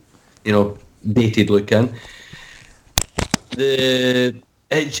a bit, dated looking.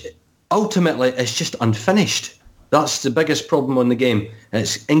 Ultimately, it's just unfinished. That's the biggest problem on the game.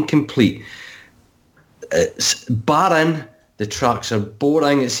 It's incomplete. It's barren. The tracks are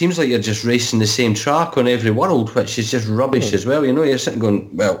boring. It seems like you're just racing the same track on every world, which is just rubbish as well. You're sitting going,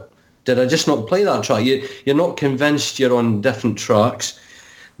 well, did I just not play that track? You're not convinced you're on different tracks.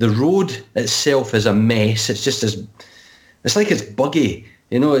 The road itself is a mess. It's just it's like it's buggy.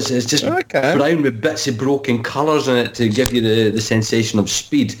 It's just brown with bits of broken colours in it to give you the sensation of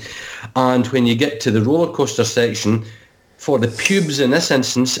speed. And when you get to the roller coaster section, for the pubes in this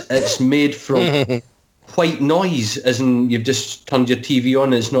instance, it's made from white noise, as in you've just turned your TV on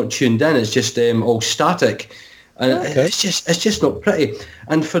and it's not tuned in. It's just all static. And it's just not pretty.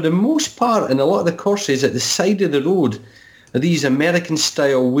 And for the most part, in a lot of the courses, at the side of the road are these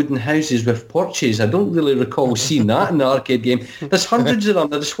American-style wooden houses with porches. I don't really recall seeing that in the arcade game. There's hundreds of them.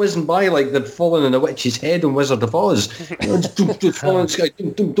 They're just whizzing by like they're falling in a witch's head on Wizard of Oz. Falling in the sky,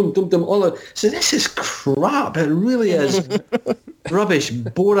 all that. So this is crap. It really is rubbish,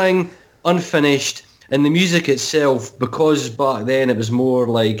 boring, unfinished. And the music itself, because back then it was more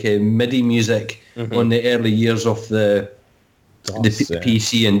like MIDI music on the early years of the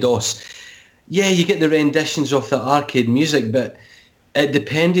PC and DOS. Yeah, you get the renditions of the arcade music, but it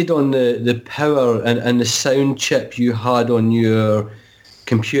depended on the power and the sound chip you had on your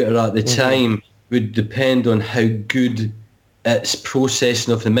computer at the time would depend on how good its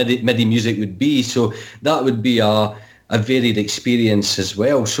processing of the MIDI music would be. So that would be a varied experience as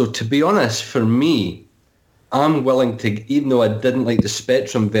well. So to be honest, for me, I'm willing to, even though I didn't like the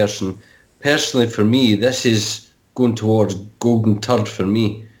Spectrum version, personally for me, this is going towards golden turd for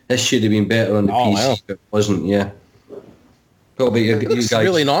me. This should have been better on the PC, but it wasn't, yeah. What about you guys?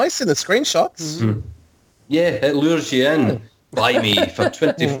 Really nice in the screenshots. Mm-hmm. Yeah, it lures you in. Buy me for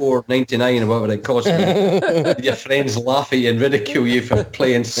 $24.99 or whatever it cost me. Your friends laugh at you and ridicule you for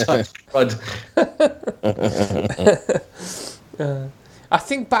playing such crud. I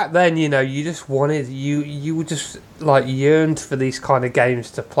think back then, you just wanted, you just like yearned for these kind of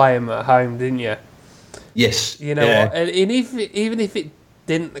games to play them at home, didn't you? Yes. What? And even if it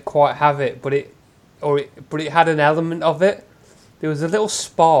didn't quite have it, but it had an element of it, there was a little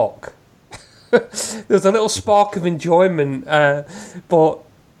spark. There was a little spark of enjoyment, but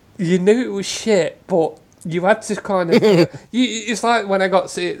you knew it was shit, but you had to kind of... it's like when I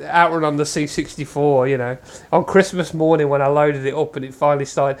got Outrun on the C64, on Christmas morning when I loaded it up and it finally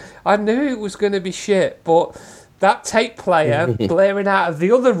started. I knew it was going to be shit, but that tape player blaring out of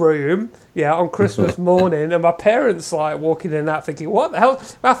the other room, on Christmas morning, and my parents like walking in and out thinking, what the hell?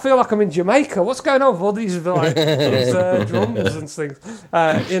 I feel like I'm in Jamaica. What's going on with all these like drums and things?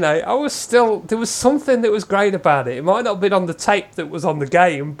 I was still, there was something that was great about it. It might not have been on the tape that was on the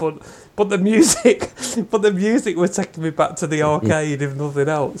game, but the music, was taking me back to the arcade, if nothing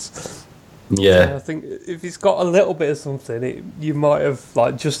else. Yeah. So I think if it's got a little bit of something, you might have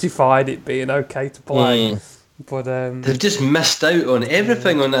like justified it being okay to play. But they've just missed out on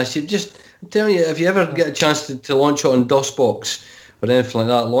everything on this. I'm telling you, if you ever get a chance to launch it on DOSBox or anything like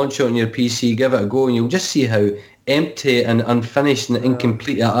that, launch it on your PC, give it a go, and you'll just see how empty and unfinished and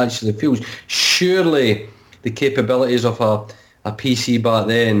incomplete it actually feels. Surely the capabilities of a PC back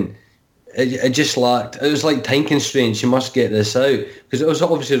then, it just lacked. It was like time constraints. You must get this out because it was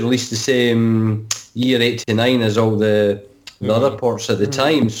obviously released the same year, 89, as all the other ports at the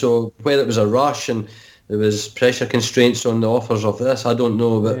time. So whether it was a rush and there was pressure constraints on the offers of this, I don't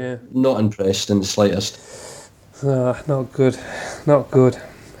know, but not impressed in the slightest. Not good. Not good.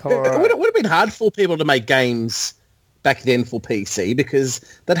 It would have been hard for people to make games back then for PC because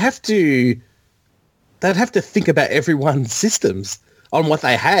they'd have to think about everyone's systems on what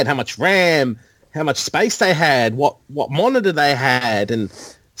they had, how much RAM, how much space they had, what monitor they had, and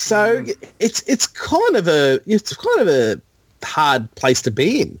so it's kind of a hard place to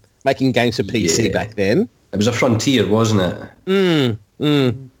be in. Making games for PC back then. It was a frontier, wasn't it?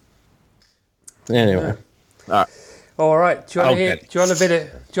 Anyway. All right. Do you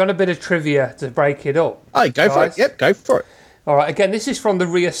want a bit of trivia to break it up? Oh, go for it. Yep, go for it. All right. Again, this is from the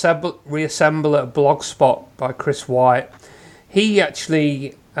Reassembler Blogspot by Chris White. He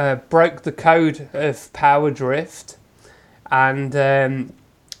actually broke the code of Power Drift, and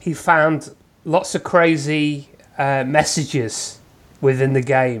he found lots of crazy messages within the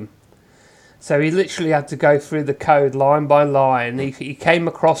game. So he literally had to go through the code line by line. He came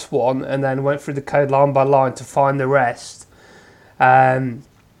across one and then went through the code line by line to find the rest. And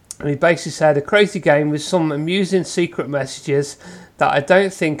he basically said, a crazy game with some amusing secret messages that I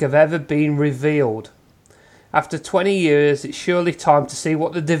don't think have ever been revealed. After 20 years, it's surely time to see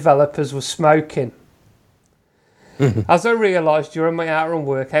what the developers were smoking. As I realised during my out-run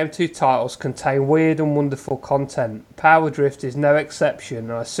work, M2 titles contain weird and wonderful content. Power Drift is no exception,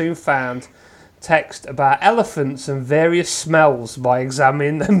 and I soon found text about elephants and various smells by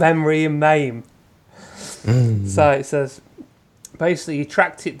examining the memory and MAME. So it says, basically he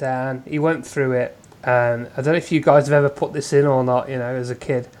tracked it down, he went through it, and I don't know if you guys have ever put this in or not, as a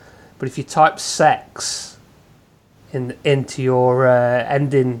kid, but if you type sex into your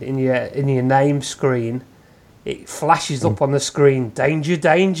ending in your name screen, it flashes up on the screen, danger,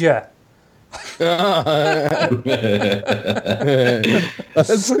 danger. That's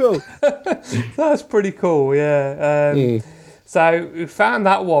cool. That's pretty cool, yeah. So we found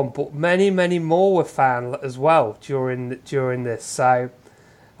that one, but many, many more were found as well during this. So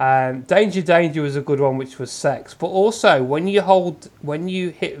danger, danger was a good one, which was sex. But also when you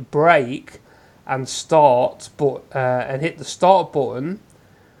hit break and start, and hit the start button,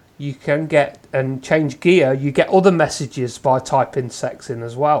 you can get and change gear. You get other messages by typing sex in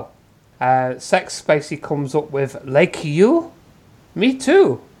as well. Sex basically comes up with like you, me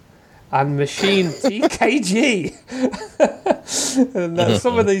too, and machine TKG. And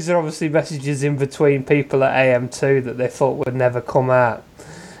some of these are obviously messages in between people at AM2 that they thought would never come out.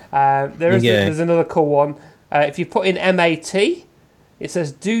 There's another cool one. If you put in MAT, it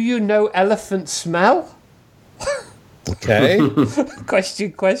says, "Do you know elephant smell?" Okay.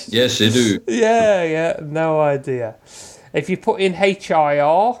 question. Yes, they do. Yeah, no idea. If you put in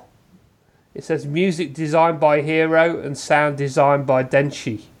HIR, it says music designed by Hero and sound designed by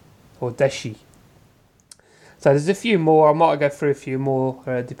Deshi. So there's a few more. I might go through a few more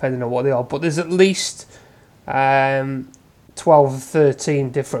depending on what they are. But there's at least 12 or 13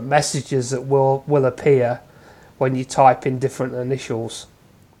 different messages that will appear when you type in different initials,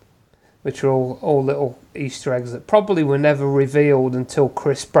 which are all little Easter eggs that probably were never revealed until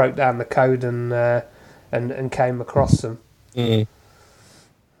Chris broke down the code and came across them. Mm.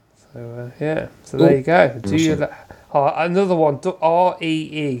 So so there you go. Another one,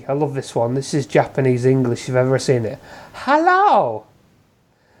 REE. I love this one. This is Japanese English. If you've ever seen it, hello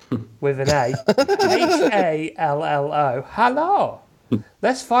with an A, HALLO. Hello.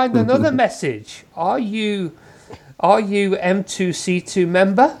 Let's find another message. Are you M2C2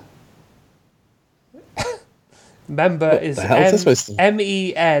 member? Member is MENBER.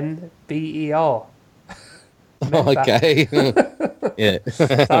 Oh, okay. Yeah. So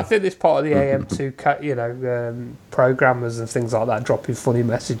I think it's part of the AM2, programmers and things like that, dropping funny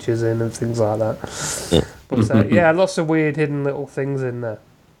messages in and things like that. But lots of weird hidden little things in there.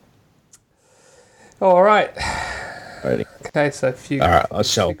 All right. Ready. Okay, so a few. All right, I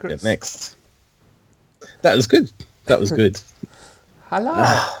shall get next. That was good.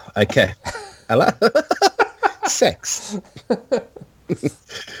 Hello. Okay. Hello. Sex.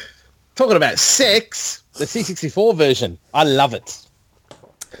 Talking about sex, the C64 version. I love it.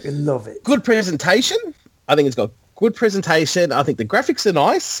 I love it. Good presentation. I think it's got good presentation. I think the graphics are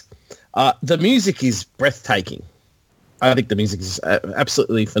nice. The music is breathtaking. I think the music is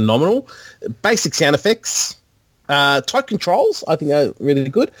absolutely phenomenal. Basic sound effects. Tight controls, I think are really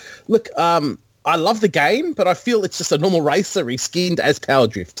good. Look, I love the game, but I feel it's just a normal racer reskinned as Power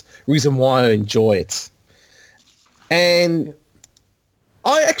Drift. Reason why I enjoy it. And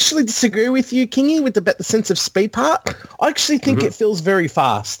I actually disagree with you, Kingy, with the sense of speed part. I actually think it feels very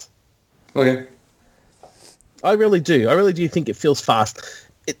fast. Okay. I really do. I really do think it feels fast.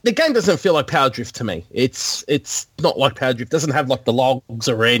 The game doesn't feel like Power Drift to me. It's not like Power Drift. It doesn't have like the logs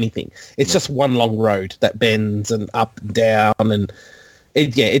or anything. It's just one long road that bends and up and down, and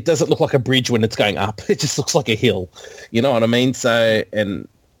it doesn't look like a bridge when it's going up. It just looks like a hill. You know what I mean? So, and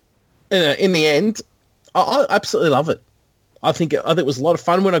in the end, I absolutely love it. I think it was a lot of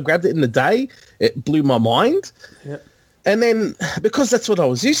fun when I grabbed it in the day. It blew my mind. Yeah. And then, because that's what I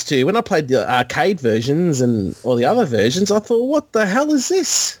was used to, when I played the arcade versions and all the other versions, I thought, what the hell is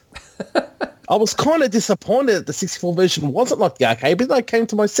this? I was kind of disappointed that the 64 version wasn't like the arcade, but then I came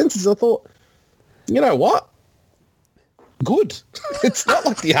to my senses. I thought, you know what? Good. It's not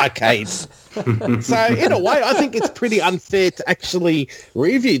like the arcades. So, in a way, I think it's pretty unfair to actually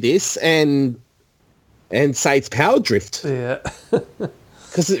review this and say it's Power Drift. Yeah.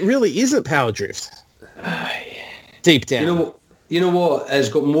 Because it really isn't Power Drift. Deep down. You know what? It's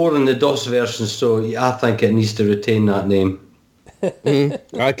got more in the DOS version, so I think it needs to retain that name.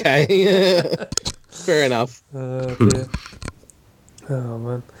 Okay. Fair enough. Dear. Oh,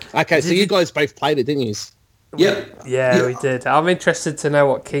 man. Okay, so you guys both played it, didn't you? Yep. Yeah, we did. I'm interested to know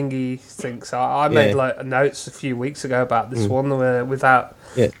what Kingy thinks. I made like notes a few weeks ago about this one without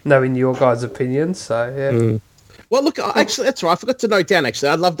knowing your guys' opinions. So yeah. Well, look, actually, that's right. I forgot to note down. Actually,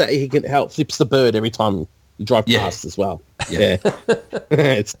 I love that he can help flips the bird every time you drive past as well. Yeah,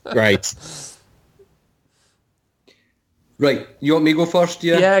 it's great. Right, you want me to go first?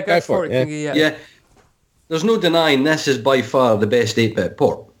 Yeah. Yeah, go for it, Kingy. Yeah. There's no denying this is by far the best 8-bit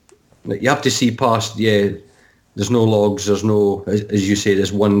port. You have to see past. There's no logs. There's no, as you say,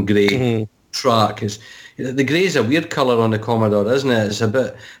 there's one grey track. The grey is a weird colour on the Commodore, isn't it? It's a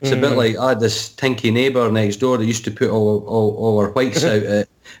bit like I had this tinky neighbour next door that used to put all our whites out at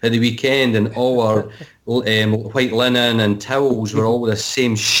the weekend, and all our white linen and towels were all the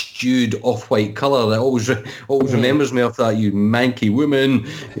same stewed off-white colour. That always remembers me of that, you manky woman,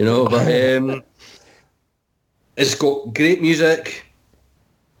 you know. But it's got great music.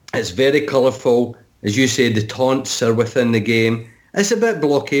 It's very colourful. As you said, the taunts are within the game. It's a bit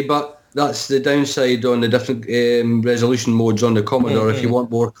blocky, but that's the downside on the different resolution modes on the Commodore. If you want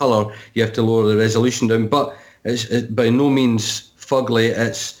more colour, you have to lower the resolution down. But it's by no means fugly.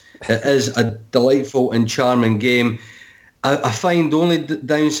 It is a delightful and charming game. I find the only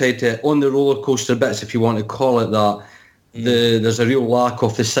downside to it, on the roller coaster bits, if you want to call it that, there's a real lack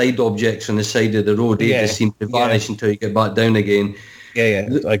of the side objects on the side of the road. They just seem to vanish until you get back down again. Yeah,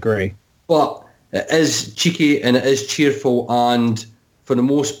 I agree. But it is cheeky and it is cheerful, and for the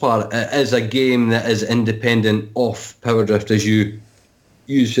most part, it is a game that is independent of Power Drift, as you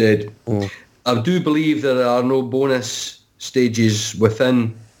said. I do believe there are no bonus stages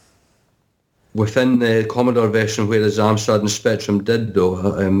within the Commodore version, whereas Amstrad and Spectrum did,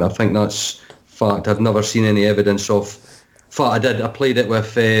 though. I think that's fact. I've never seen any evidence of. In fact, I played it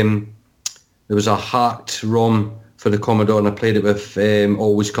with. There was a hacked ROM for the Commodore, and I played it with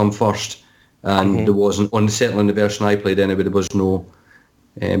Always Come First, and there wasn't, certainly on the version I played anyway, there was no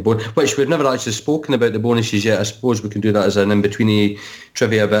which we've never actually spoken about the bonuses yet. I suppose we can do that as an in-between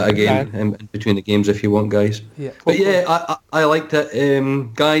trivia bit again, in between the games if you want, guys. Yeah. But yeah, I liked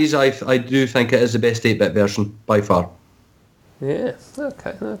it. Guys, I do think it is the best 8-bit version, by far. Yeah,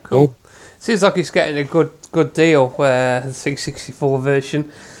 okay, cool. Seems like it's getting a good deal, the 664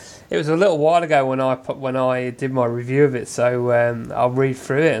 version. It was a little while ago when I did my review of it, so I'll read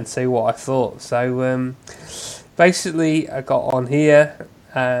through it and see what I thought. So basically, I got on here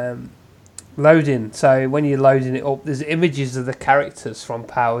loading. So when you're loading it up, there's images of the characters from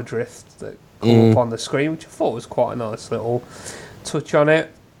Power Drift that come up on the screen, which I thought was quite a nice little touch on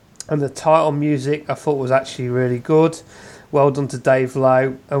it. And the title music I thought was actually really good. Well done to Dave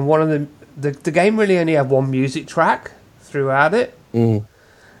Lowe. And one of the game really only had one music track throughout it.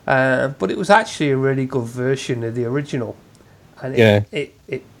 But it was actually a really good version of the original, and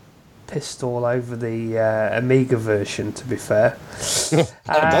it pissed all over the Amiga version, to be fair.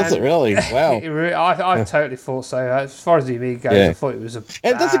 Does it really? Wow. I totally thought so. As far as the Amiga goes, I thought it was a.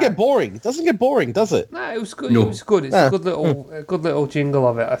 And it doesn't get boring. It doesn't get boring, does it? No, it was good. No. It was good. It's a good little jingle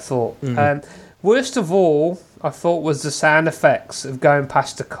of it, I thought. Worst of all, I thought, was the sound effects of going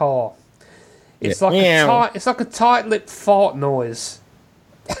past a car. It's like a tight-lipped fart noise.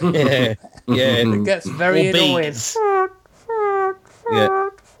 Yeah. It gets very annoying.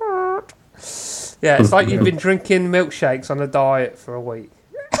 Yeah, it's like you've been drinking milkshakes on a diet for a week.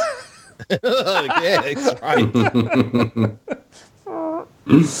 Yeah, that's right.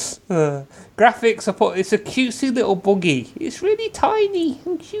 Graphics, it's a cutesy little buggy. It's really tiny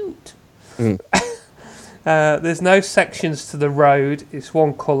and cute. There's no sections to the road. It's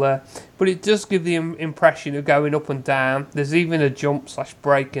one colour, but it does give the impression of going up and down. There's even a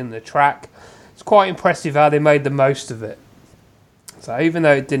jump/break in the track. It's quite impressive how they made the most of it. So even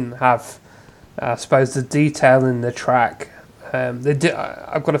though it didn't have, I suppose, the detail in the track, they did.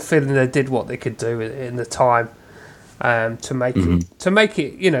 I've got a feeling they did what they could do in the time to make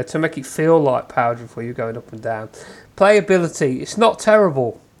it feel like Power Drift where you're going up and down. Playability, it's not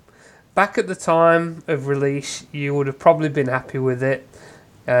terrible. Back at the time of release, you would have probably been happy with it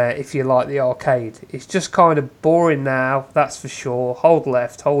if you like the arcade. It's just kind of boring now, that's for sure. Hold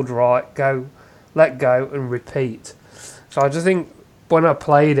left, hold right, go, let go, and repeat. So I just think when I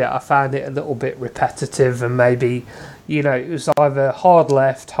played it, I found it a little bit repetitive, and maybe, it was either hard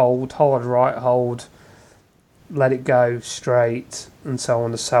left, hold, hard right, hold, let it go straight, and so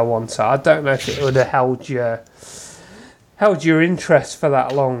on and so on. So I don't know if it would have held your interest for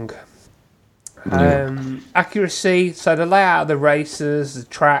that long. Accuracy, so the layout of the races, the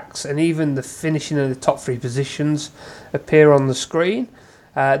tracks, and even the finishing of the top 3 positions appear on the screen.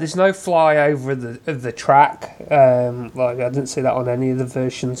 There's no flyover of the track, like I didn't see that on any of the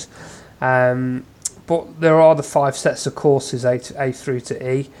versions. But there are the 5 sets of courses, A through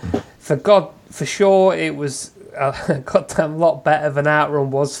to E. For sure, it was a goddamn lot better than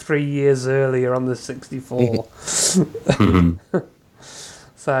Outrun was 3 years earlier on the 64.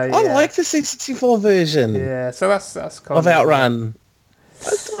 So yeah. I like the 64 version. Yeah, so that's kind of Outrun.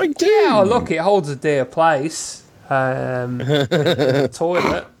 I do. Yeah, look, it holds a dear place. In the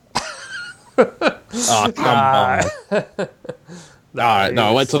toilet. Oh, come on. Alright, no,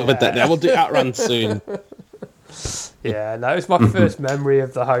 I won't talk about that now. We'll do Outrun soon. Yeah, no, it's my first memory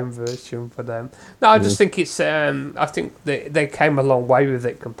of the home version for them. No, I just think it's. I think they came a long way with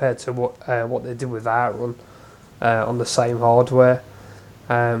it compared to what they did with Outrun on the same hardware.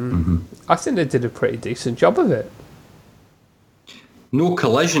 I think they did a pretty decent job of it. No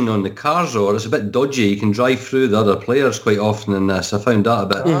collision on the cars, or it's a bit dodgy. You can drive through the other players quite often in this. I found that a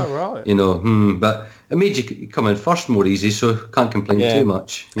bit, right. But it made you come in first more easy, so can't complain too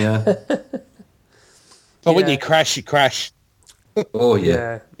much. Yeah. But when you crash, you crash. Oh,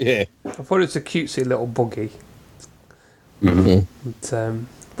 yeah. Yeah. I thought it was a cutesy little buggy. Mm-hmm.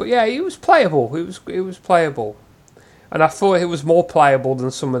 But yeah, it was playable. It was playable. And I thought it was more playable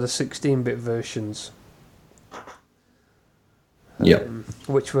than some of the 16-bit versions.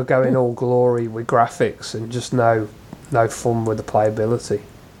 Which were going all glory with graphics and just no fun with the playability.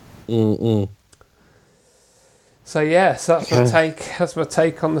 So yeah, so that's my take. That's my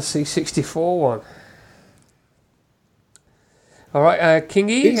take on the C64 one. All right,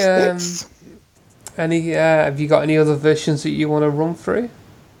 Kingy. Have you got any other versions that you want to run through?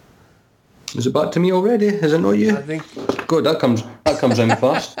 Is it back to me already? Is it not you? I think. Good, that comes in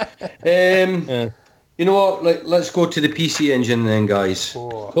fast. You know what? Let's go to the PC Engine then, guys.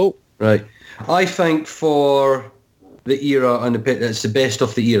 Cool. Right. I think for the era and it's the best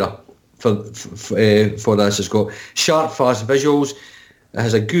of the era for this. It's got sharp, fast visuals. It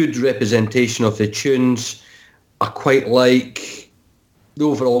has a good representation of the tunes. I quite like the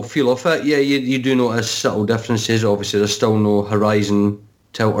overall feel of it. Yeah, you do notice subtle differences. Obviously, there's still no horizon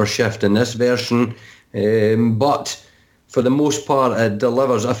tilt or shift in this version, but for the most part, it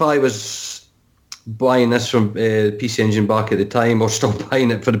delivers. If I was buying this from PC Engine back at the time, or still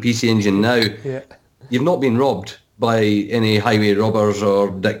buying it for the PC Engine now, you've not been robbed by any highway robbers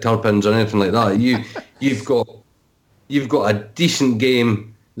or Dick Turpins or anything like that. You've got a decent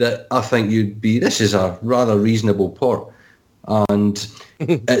game that I think this is a rather reasonable port, and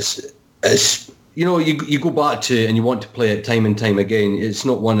it's you go back to it and you want to play it time and time again. It's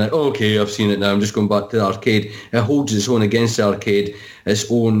not one that, okay, I've seen it now, I'm just going back to the arcade. It holds its own against the arcade. Its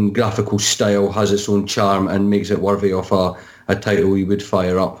own graphical style has its own charm and makes it worthy of a title you would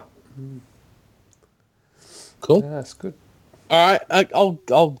fire up. Cool. Yeah, that's good. All right,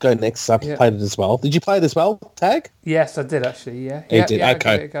 I'll go next. I played it as well. Did you play it as well, Tag? Yes, I did actually. Yeah, you did.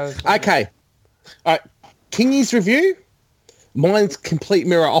 Okay. Okay. All right. Kingy's review. Mine's complete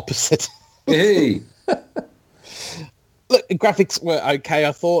mirror opposite. Hey. Look, the graphics were okay,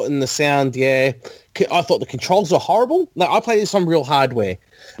 I thought, and the sound, I thought the controls were horrible. No, I played this on real hardware.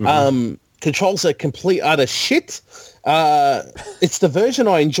 Controls are complete utter shit. It's the version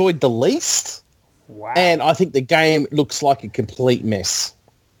I enjoyed the least. Wow. And I think the game looks like a complete mess.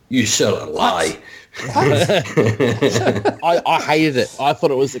 You sell a lie. I hated it. I thought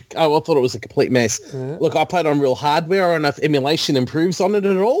it was a complete mess. Yeah. Look, I played on real hardware. I don't know if emulation improves on it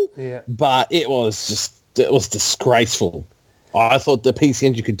at all. Yeah. But it was disgraceful. I thought the PC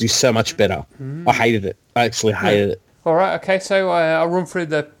Engine could do so much better. I hated it. I actually hated it. All right. Okay. So I'll run through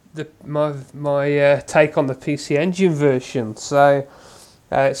my take on the PC Engine version. So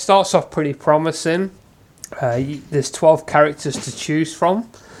it starts off pretty promising. There's 12 characters to choose from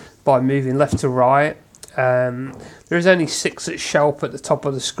by moving left to right. There's only 6 that show up at the top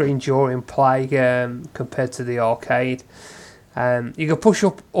of the screen during play compared to the arcade. You can push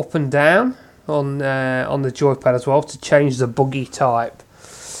up and down on the joypad as well to change the buggy type.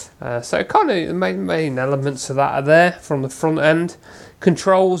 So kind of the main elements of that are there from the front end.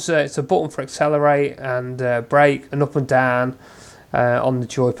 Controls, it's a button for accelerate and brake, and up and down on the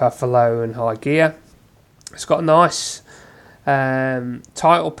joypad for low and high gear. It's got a nice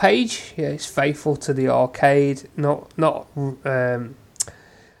title page. Yeah, it's faithful to the arcade. Not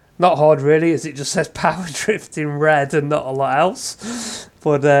hard really, as it just says Power Drift in red and not a lot else.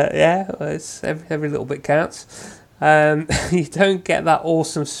 But it's every little bit counts. You don't get that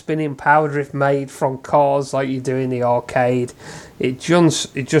awesome spinning power drift made from cars like you do in the arcade. It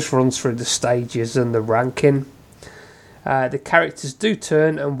just runs through the stages and the ranking. The characters do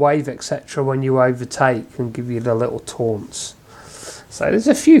turn and wave, etc. when you overtake and give you the little taunts. So there's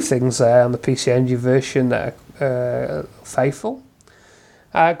a few things there on the PC Engine version that are faithful.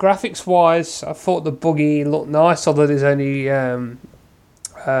 Graphics wise, I thought the buggy looked nice, although there's only the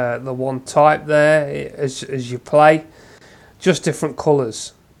one type there as you play, just different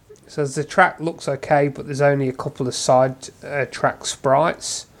colours. So the track looks okay, but there's only a couple of side track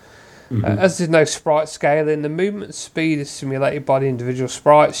sprites. As there's no sprite scaling, the movement speed is simulated by the individual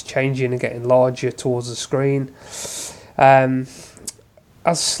sprites, changing and getting larger towards the screen.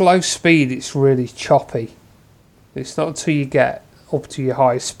 As slow speed, it's really choppy. It's not until you get up to your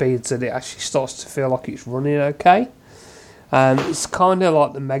highest speeds that it actually starts to feel like it's running okay. It's kind of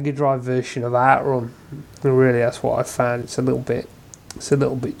like the Mega Drive version of Outrun. Really, that's what I found. It's a little bit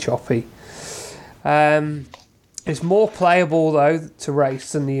choppy. It's more playable though to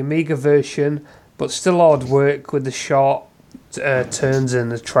race than the Amiga version, but still hard work with the sharp turns in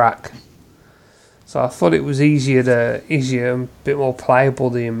the track. So I thought it was easier and a bit more playable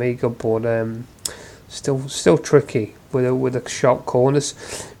the Amiga, but still tricky with the sharp corners.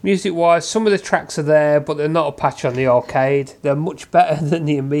 Music wise, some of the tracks are there, but they're not a patch on the arcade. They're much better than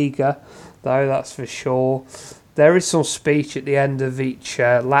the Amiga, though, that's for sure. There is some speech at the end of each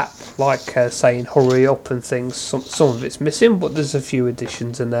lap, like saying hurry up and things. Some of it's missing, but there's a few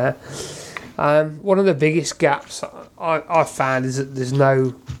additions in there. One of the biggest gaps I found is that there's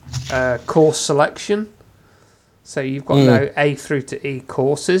no course selection. So you've got no A through to E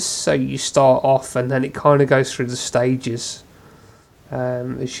courses. So you start off and then it kind of goes through the stages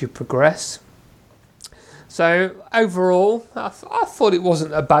as you progress. So overall, I thought it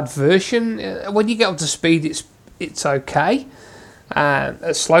wasn't a bad version. When you get up to speed, it's okay.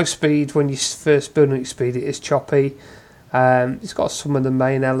 At slow speed, when you first building at speed, it is choppy. It's got some of the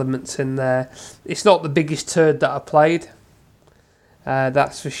main elements in there. It's not the biggest turd that I played.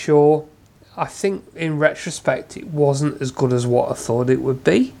 That's for sure. I think in retrospect it wasn't as good as what I thought it would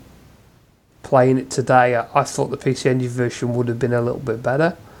be. Playing it today, I thought the PC Engine version would have been a little bit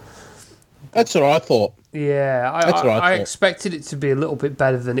better. That's what I thought. Yeah, I expected it to be a little bit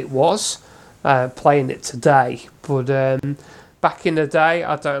better than it was playing it today. But back in the day,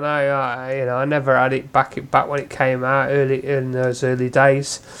 I don't know. I never had it back when it came out early in those early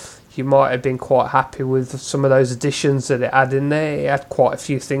days. You might have been quite happy with some of those additions that it had in there. It had quite a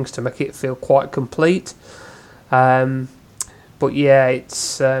few things to make it feel quite complete. But yeah,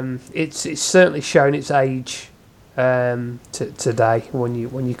 it's certainly shown its age today when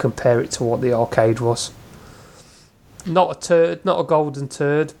you compare it to what the arcade was. Not a turd, not a golden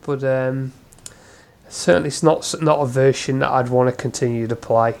turd, but certainly it's not a version that I'd want to continue to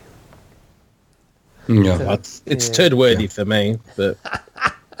play. No, it's turd worthy for me, but.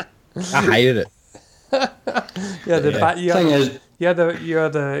 I hated it. You had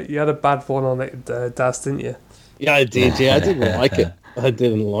a bad one on it, Daz, didn't you? Yeah, I did. Yeah, I didn't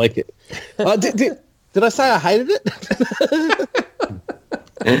like it. Did I say I hated it?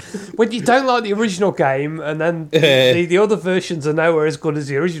 When you don't like the original game, and then the other versions are nowhere as good as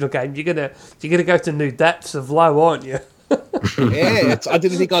the original game, you're gonna go to new depths of low, aren't you? Yeah, I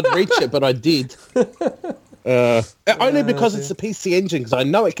didn't think I'd reach it, but I did. Only because it's a PC Engine, because I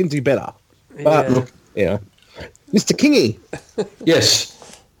know it can do better. But, yeah. Mr. Kingy.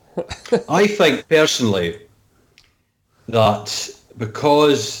 Yes. I think, personally, that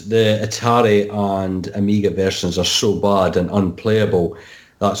because the Atari and Amiga versions are so bad and unplayable,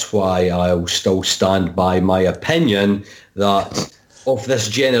 that's why I'll still stand by my opinion that of this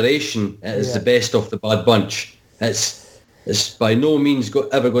generation, it is the best of the bad bunch. It's by no means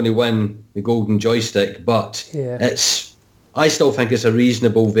ever going to win the golden joystick, but I still think it's a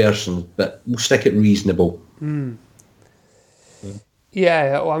reasonable version, but we'll stick it reasonable.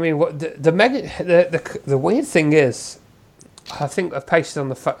 Yeah, well, I mean, the weird thing is, I think I've pasted on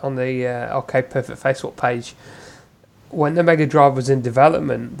the Arcade Perfect Facebook page. When the Mega Drive was in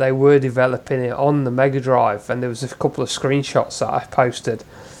development, they were developing it on the Mega Drive, and there was a couple of screenshots that I posted,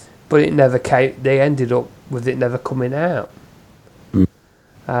 but it never came. They ended up with it never coming out.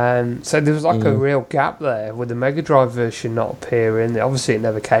 So there was like a real gap there with the Mega Drive version not appearing. Obviously, it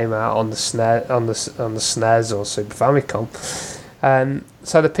never came out on the SNES or Super Famicom.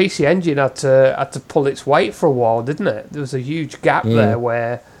 So the PC Engine had to pull its weight for a while, didn't it? There was a huge gap there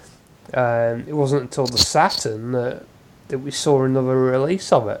where it wasn't until the Saturn that we saw another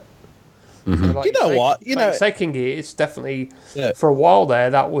release of it. Mm-hmm. Like it's definitely for a while there.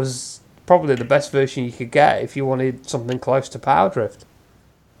 That was probably the best version you could get if you wanted something close to Power Drift.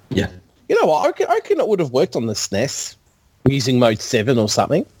 Yeah. You know what? I reckon it would have worked on the SNES using Mode 7 or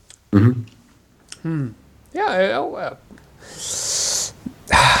something. Yeah,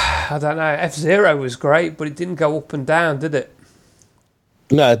 I don't know. F-Zero was great, but it didn't go up and down, did it?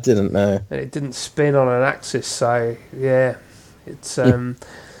 No, it didn't, no. And it didn't spin on an axis, so yeah, it's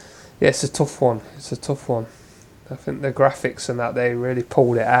it's a tough one. It's a tough one. I think the graphics and that, they really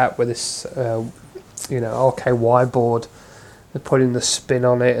pulled it out with this, RKY board. They're putting the spin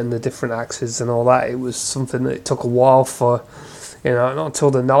on it and the different axes and all that. It was something that it took a while for, not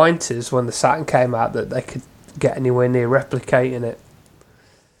until the 90s when the Saturn came out that they could get anywhere near replicating it.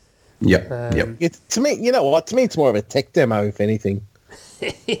 Yep. To me, you know what? To me, it's more of a tech demo, if anything.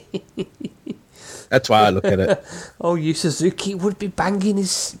 That's why I look at it. Oh, Yu Suzuki would be banging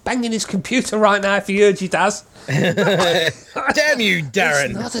his computer right now if he heard you, Daz. Damn you,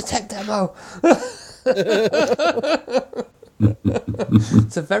 Darren! It's not a tech demo.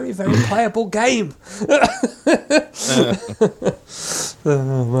 It's a very, very playable game.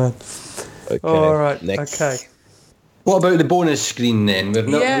 Oh man! Okay, All right. next. Okay. What about the bonus screen then? We've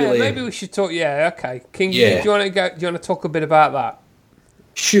not really. Maybe we should talk. Yeah. Okay. King, Yeah. do you want to talk a bit about that?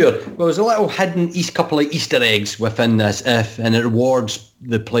 Sure. Well, there's a little hidden couple of Easter eggs within this, and it rewards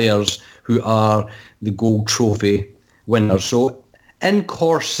the players who are the gold trophy winners. So in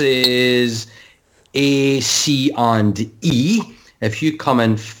courses A, C, and E, if you come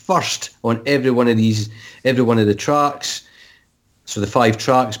in first on every one of the tracks, so the 5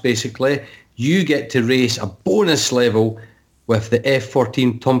 tracks basically, you get to race a bonus level with the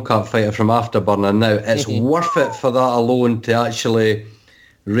F-14 Tomcat fighter from Afterburner. Now, it's worth it for that alone to actually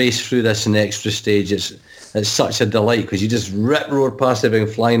race through this in the extra stage. It's such a delight because you just rip-roar past everything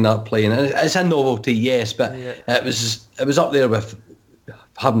flying that plane. And it's a novelty, yes, but it was up there with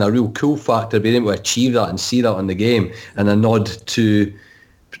having a real cool factor, being able to achieve that and see that on the game, and a nod to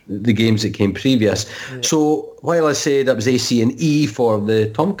the games that came previous. Yeah. So while I said that was A, C, and E for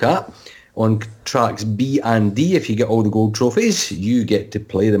the Tomcat, on tracks B and D, if you get all the gold trophies, you get to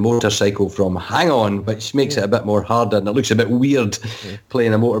play the motorcycle from Hang On, which makes it a bit more harder, and it looks a bit weird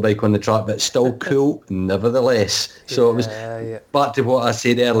playing a motorbike on the track, but still cool nevertheless. So it was back to what I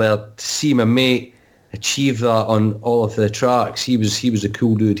said earlier, to see my mate achieve that on all of the tracks. He was a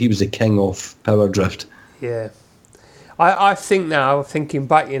cool dude. He was the king of Power Drift. Yeah. I think now, thinking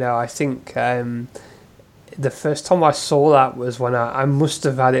back, I think the first time I saw that was when I must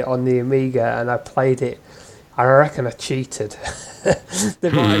have had it on the Amiga and I played it. I reckon I cheated.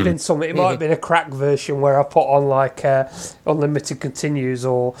 There might have been something. It might have been a crack version where I put on like unlimited continues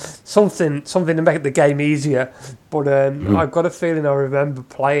or something to make the game easier. But I've got a feeling I remember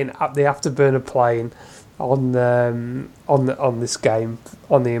playing at the Afterburner playing on this game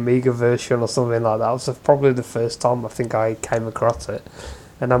on the Amiga version or something like that. It was probably the first time I think I came across it,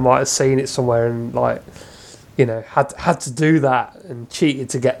 and I might have seen it somewhere and like, had to do that and cheated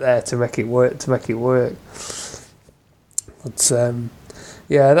to get there to make it work. But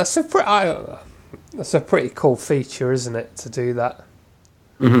that's a pretty cool feature, isn't it, to do that?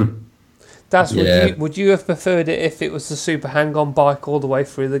 Mm-hmm. Would you have preferred it if it was the Super Hang-On bike all the way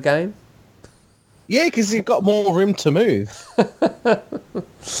through the game? Yeah, because you've got more room to move. There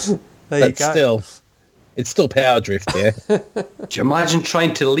you go. It's still Power Drift, yeah. Do you imagine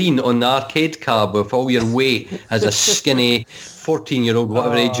trying to lean on the arcade cab with all your weight as a skinny 14-year-old,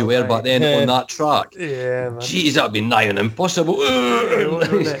 whatever age you were back then, on that track? Yeah, man. Jeez, that'd be nigh on impossible.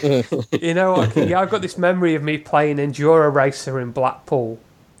 You know what? I've got this memory of me playing Enduro Racer in Blackpool.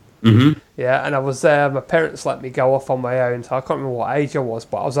 Mm-hmm. Yeah, and I was there. My parents let me go off on my own, so I can't remember what age I was,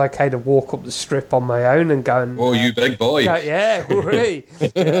 but I was okay to walk up the strip on my own and go and... Oh, you big boy. Really.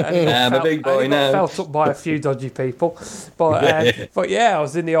 I'm a big boy now. I felt up by a few dodgy people. But yeah, I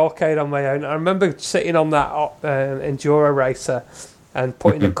was in the arcade on my own. I remember sitting on that Enduro Racer and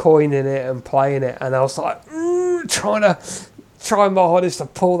putting a coin in it and playing it, and I was like, trying my hardest to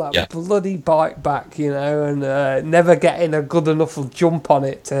pull that bloody bike back, and never getting a good enough jump on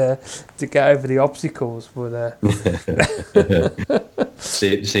it to get over the obstacles. But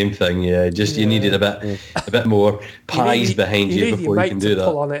same thing, yeah. Just you needed a bit more pies behind you before you can do that.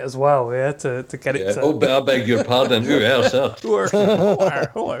 Pull on it as well, to get it. Oh, but I beg your pardon. Who else?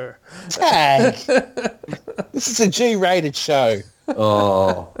 Tag. This is a G-rated show.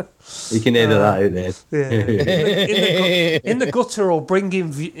 Oh, you can edit that out then. Yeah. In the gutter or bring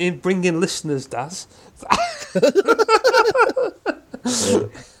in listeners, Daz. So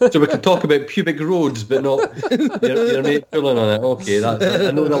we can talk about pubic roads, but not your mate pulling on it. Okay, I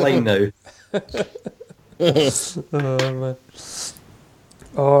know the line now. Oh man.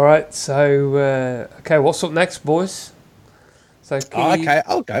 All right. So okay, what's up next, boys? So okay,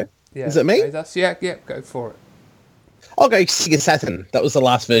 I'll go. Yeah, is it me? Yeah, go for it. I'll go Sega Saturn. That was the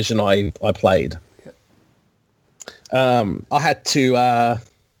last version I played. Yeah. I had to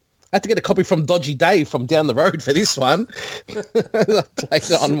get a copy from Dodgy Dave from down the road for this one. I played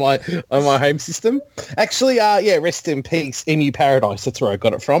it on my home system. Actually, rest in peace, Emu Paradise. That's where I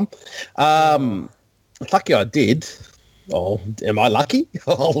got it from. Lucky I did. Oh, am I lucky?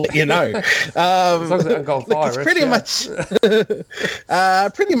 I'll let you know. As long as it hasn't got a virus, pretty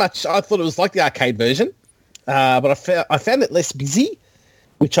much, I thought it was like the arcade version, but I found it less busy,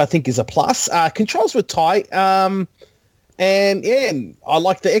 which I think is a plus. Controls were tight, and I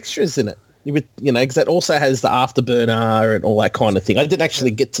like the extras in it. Because that also has the afterburner and all that kind of thing. I didn't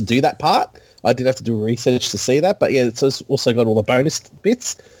actually get to do that part. I did have to do research to see that, but yeah, it's also got all the bonus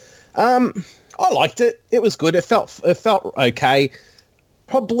bits. I liked it. It was good. It felt okay.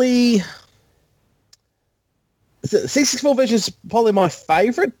 Probably the 64 version is probably my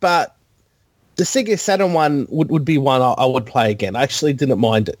favourite, but the Sega Saturn one would be one I would play again. I actually didn't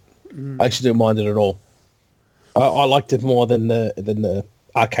mind it. I actually didn't mind it at all. I liked it more than the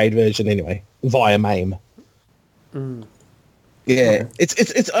arcade version anyway, via MAME. Yeah,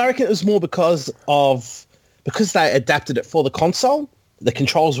 it's. I reckon it was more because they adapted it for the console. The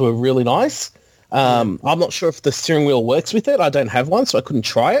controls were really nice. I'm not sure if the steering wheel works with it. I don't have one, so I couldn't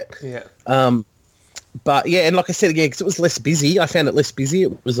try it. Yeah. But yeah, and like I said, because it was less busy, I found it less busy.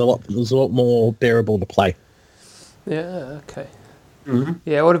 It was a lot more bearable to play. Yeah. Okay. Mm-hmm.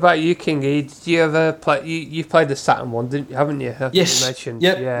 Yeah. What about you, Kingy? Did you ever play? You played the Saturn one, haven't you? Yes. You mentioned.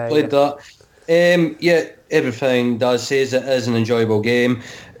 Yep. Yeah. Played that. Everything does says it is an enjoyable game.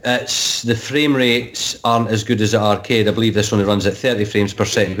 The frame rates aren't as good as the arcade. I believe this one runs at 30 frames per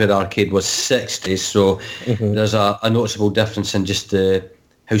second, where the arcade was 60. So there's a noticeable difference in just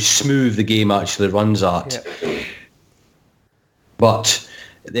how smooth the game actually runs at. Yeah. But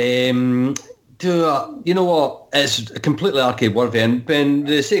you know what? It's completely arcade worthy. And when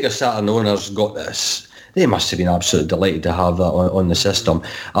the Sega Saturn owners got this, they must have been absolutely delighted to have that on the system.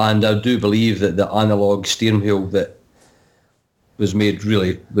 And I do believe that the analog steering wheel that was made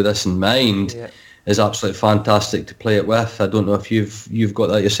really with this in mind is absolutely fantastic to play it with. I don't know if you've got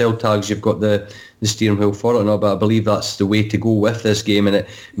that yourself, Tags. You've got the steering wheel for it or not, but I believe that's the way to go with this game, and it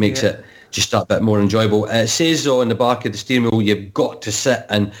makes it just that bit more enjoyable. It says on the back of the steering wheel you've got to sit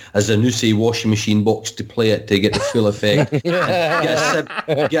in as a Nusi washing machine box to play it to get the full effect.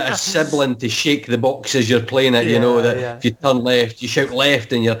 Get a sibling to shake the box as you're playing it. If you turn left, you shout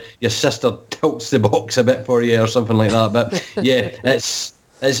left, and your sister tilts the box a bit for you or something like that. But yeah, it's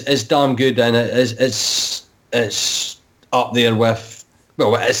damn good, and it's up there with,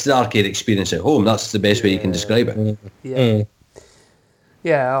 well, it's the arcade experience at home. That's the best way you can describe it. Yeah.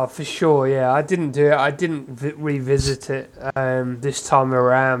 Yeah, for sure. Yeah, I didn't do it. I didn't revisit it this time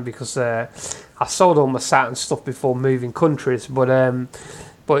around because I sold all my Saturn stuff before moving countries. But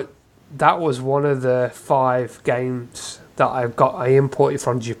that was one of the 5 games that I imported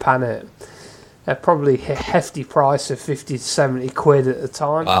from Japan at probably a hefty price of 50 to 70 quid at the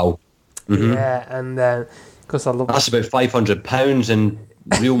time. Wow. Mm-hmm. Yeah, and because I love that's about £500 in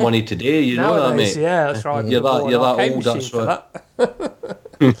real money today. You know that, mate? Yeah, that's right. You're that old. That's right.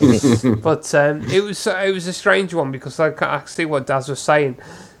 But it was a strange one because I see what Daz was saying.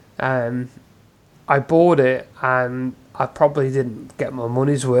 I bought it and I probably didn't get my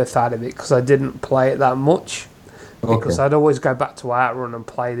money's worth out of it because I didn't play it that much. Okay. Because I'd always go back to Outrun and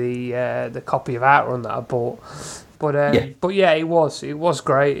play the copy of Outrun that I bought. But it was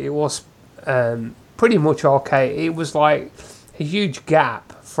great. It was pretty much arcade. It was like a huge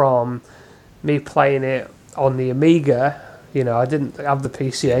gap from me playing it on the Amiga. I didn't have the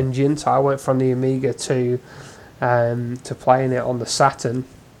PC Engine, so I went from the Amiga to playing it on the Saturn.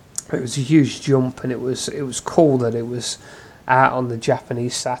 It was a huge jump, and it was cool that it was out on the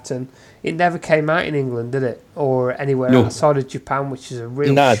Japanese Saturn. It never came out in England, did it, or anywhere outside of Japan, which is a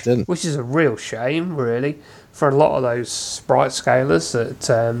real it didn't. Which is a real shame, really, for a lot of those sprite scalers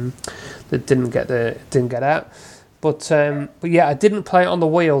that didn't get out. But yeah, I didn't play it on the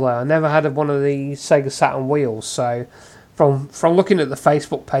wheel though. I never had one of the Sega Saturn wheels, so. From looking at the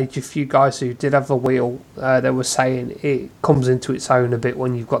Facebook page, a few guys who did have the wheel, they were saying it comes into its own a bit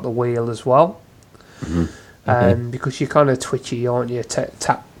when you've got the wheel as well. Mm-hmm. Because you're kind of twitchy, aren't you? Tap,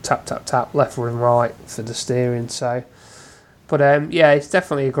 tap, tap, tap, left and right for the steering. So, but yeah, it's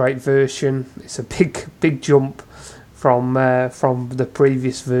definitely a great version. It's a big jump from the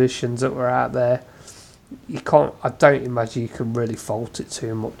previous versions that were out there. I don't imagine you can really fault it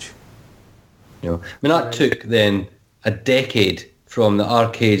too much. That took then a decade from the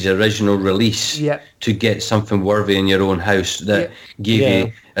arcade's original release to get something worthy in your own house that gave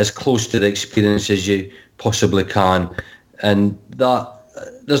you as close to the experience as you possibly can. And that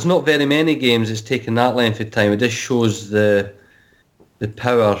there's not very many games that's taken that length of time. It just shows the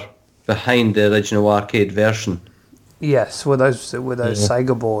power behind the original arcade version. Yes, with those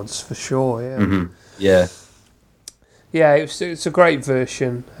Sega boards for sure. Yeah. Mm-hmm. Yeah. Yeah, it's a great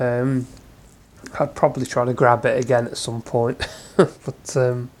version. I'd probably try to grab it again at some point. But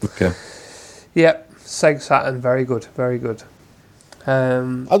okay. Yeah, Sega Saturn, very good, very good.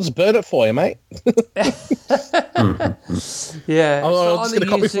 I'll just burn it for you, mate. Yeah. I'll just get a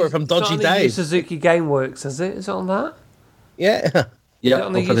copy for it from Dodgy Dave. Yu Suzuki Gameworks, is it? Is it on that? Yeah. Yeah. Is it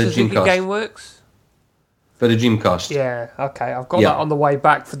on the Yu Suzuki Gameworks? For the Dreamcast. Yeah, okay. I've got that on the way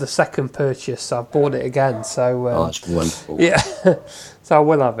back for the second purchase. I've bought it again, so... that's wonderful. Yeah, so I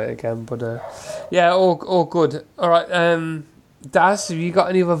will have it again, but... yeah, all good. All right, Daz, have you got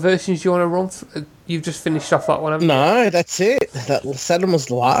any other versions you want to run through? You've just finished off that one, haven't you? No, that's it. That Saturn was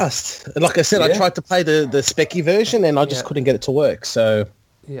the last. Like I said, I tried to play the Specky version and I just couldn't get it to work, so...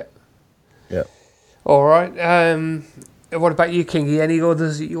 Yeah. Yeah. All right. What about you, Kingy? Any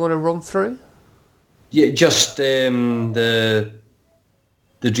others that you want to run through? Yeah, just the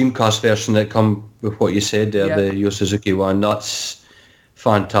Dreamcast version that come with what you said there, the Yu Suzuki one. That's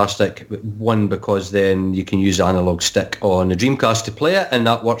fantastic. One, because then you can use the analog stick on the Dreamcast to play it, and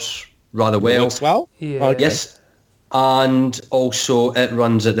that works rather well. Works well? Yeah. Okay. Yes. And also it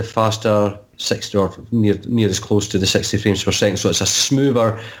runs at the faster 60 or near as close to the 60 frames per second, so it's a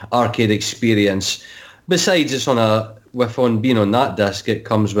smoother arcade experience. Besides, it's being on that disc, it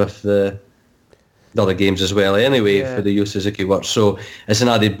comes with the other games as well anyway for the Yu Suzuki works. So it's an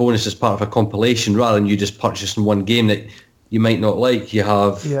added bonus as part of a compilation rather than you just purchasing one game that you might not like. You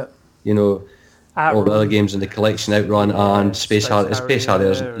have, you know, all the other games in the collection, Outrun and Space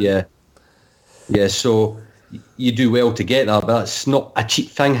Harriers. Yeah. So you do well to get that, but that's not a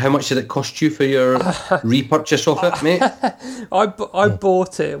cheap thing. How much did it cost you for your repurchase of it, mate? I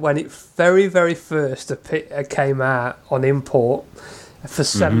bought it when it very, very first came out on import for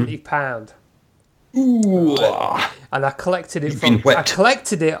 £70. Ooh. And I collected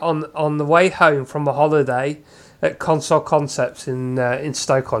it on the way home from a holiday at Console Concepts in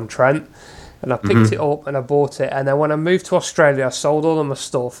Stoke-on-Trent, and I picked it up and I bought it, and then when I moved to Australia I sold all of my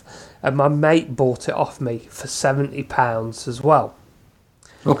stuff and my mate bought it off me for £70 as well.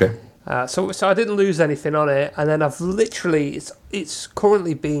 Okay. So I didn't lose anything on it, and then I've literally it's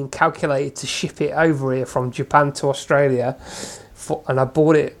currently being calculated to ship it over here from Japan to Australia. And I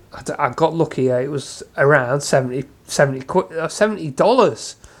bought it. I got lucky. It was around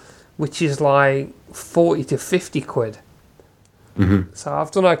 $70, which is like 40 to 50 quid. Mm-hmm. So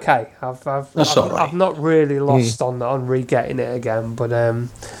I've done okay. I've not really lost on re-getting it again, but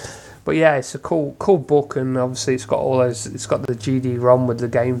yeah, it's a cool book, and obviously it's got all those. It's got the GD-ROM with the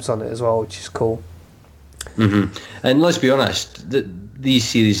games on it as well, which is cool. Mm-hmm. And let's be honest, these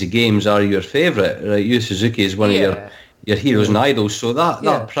series of games are your favourite, right? Yu Suzuki is one of your heroes and idols, so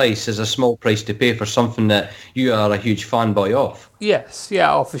that price is a small price to pay for something that you are a huge fanboy of. Yes,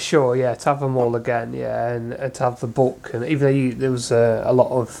 for sure, to have them all again, and to have the book, and even though there was a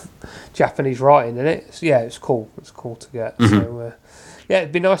lot of Japanese writing in it, it's cool. It's cool to get. Mm-hmm. So,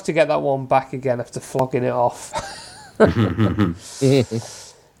 it'd be nice to get that one back again after flogging it off.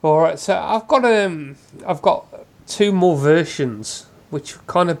 All right, so I've got two more versions which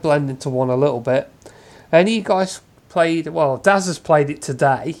kind of blend into one a little bit. Any of you guys played? Well, Daz has played it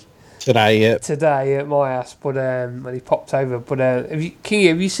today. Today at my house, but when he popped over. But have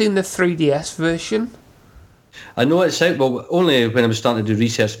you seen the 3DS version? I know it's out, but only when I was starting to do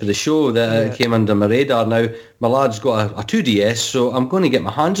research for the show that it came under my radar. Now, my lad's got a 2DS, so I'm going to get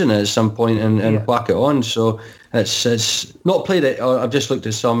my hands in it at some point and whack it on. So it's not played it, or I've just looked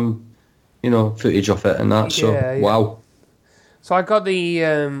at some, footage of it and that. So, wow. So I got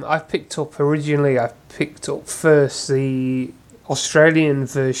I picked up first the Australian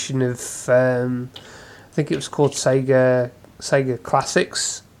version of, I think it was called Sega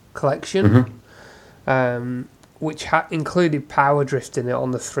Classics Collection. Mm-hmm. Which included Power Drift in it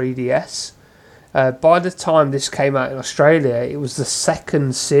on the 3DS. By the time this came out in Australia, it was the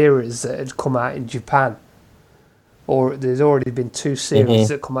second series that had come out in Japan. Or there's already been two series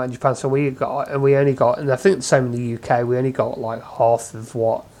that come out in Japan. So we only got, and I think the same in the UK, we only got like half of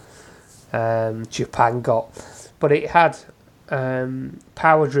what Japan got. But it had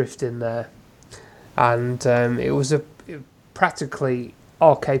Power Drift in there, and it was practically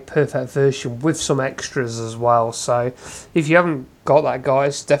Arcade Perfect version with some extras as well. So if you haven't got that,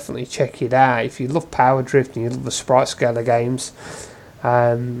 guys, definitely check it out. If you love Power Drift and you love the sprite scaler games,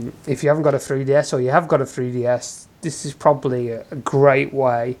 if you haven't got a 3DS or you have got a 3DS, this is probably a great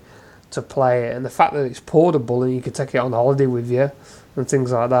way to play it. And the fact that it's portable and you can take it on holiday with you and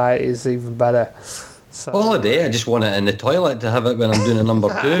things like that is even better. So, holiday, I just want it in the toilet to have it when I'm doing a number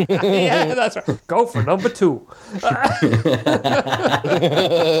 2. yeah, that's right. Go for number 2. But,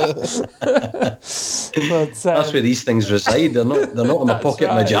 that's where these things reside. They're not in my pocket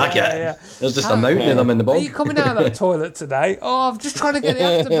of my jacket. Yeah. There's just a mountain of them in the Are bog. you coming out of that toilet today? Oh, I'm just trying to get the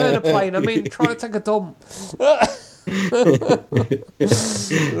afterburner plane. I mean, trying to take a dump. But,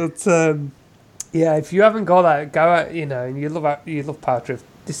 yeah, if you haven't got that, go out, and you love Power Drift,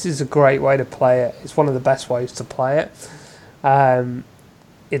 this is a great way to play it. It's one of the best ways to play it.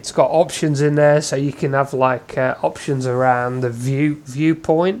 It's got options in there, so you can have options around the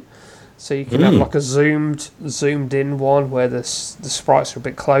viewpoint. So you can have like a zoomed in one where the sprites are a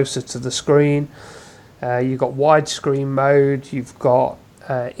bit closer to the screen. You've got widescreen mode. You've got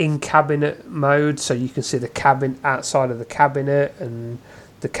in cabinet mode, so you can see the cabin outside of the cabinet, and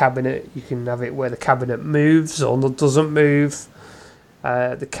the cabinet, you can have it where the cabinet moves or doesn't move.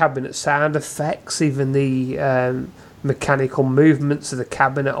 The cabinet sound effects, even the mechanical movements of the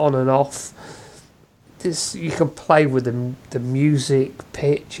cabinet on and off. This, you can play with the music,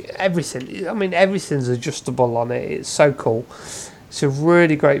 pitch, everything. I mean, everything's adjustable on it. It's so cool. It's a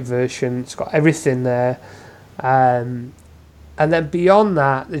really great version. It's got everything there. And then beyond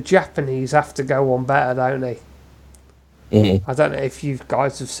that, the Japanese have to go on better, don't they? Mm-hmm. I don't know if you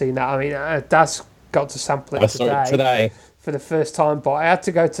guys have seen that. I mean, Daz got to sample it today for the first time, but I had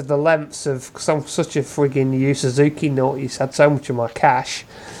to go to the lengths of, because I'm such a friggin' Yu Suzuki nut, he's had so much of my cash,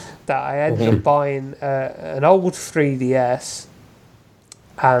 that I ended up buying an old 3DS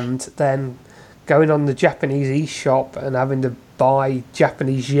and then going on the Japanese eShop and having to buy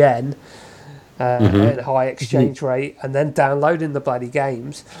Japanese yen at a high exchange rate and then downloading the bloody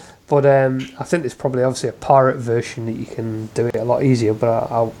games. But I think there's probably obviously a pirate version that you can do it a lot easier,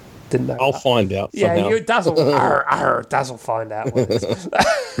 but I didn't know. I'll find out. Yeah, Daz will find out.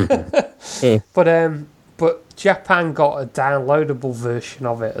 But Japan got a downloadable version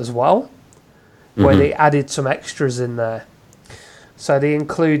of it as well, where they added some extras in there. So they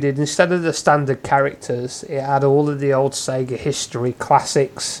included, instead of the standard characters, it had all of the old Sega history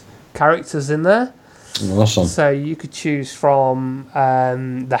classics characters in there. Awesome. So you could choose from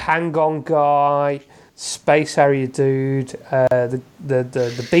the Hang-On guy, Space Harrier dude,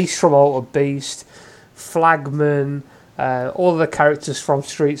 the Beast from Altered Beast, Flagman, all of the characters from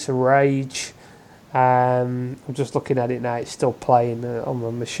Streets of Rage. I'm just looking at it now; it's still playing on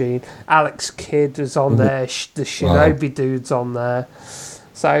the machine. Alex Kidd is on there. The Shinobi dude's on there.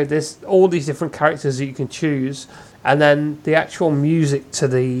 So there's all these different characters that you can choose, and then the actual music to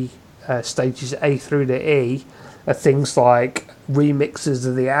the stages A through to E are things like remixes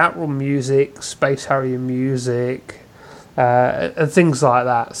of the Outrun music, Space Harrier music, and things like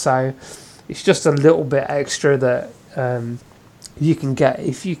that. So it's just a little bit extra that you can get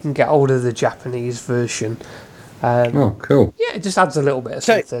if you can get hold of the Japanese version. Oh, cool! Yeah, it just adds a little bit of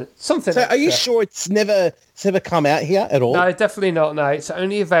something. Something. So, are you sure it's never come out here at all? No, definitely not. No, it's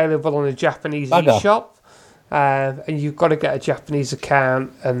only available on a Japanese eShop. And you've got to get a Japanese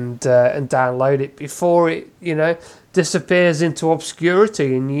account and download it before it, disappears into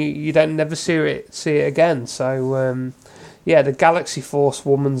obscurity and you don't never see it again. So the Galaxy Force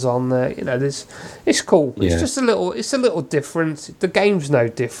woman's on there. It's cool. Yeah. It's just a little different. The game's no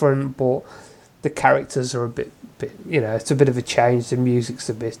different, but the characters are a bit. It's a bit of a change. The music's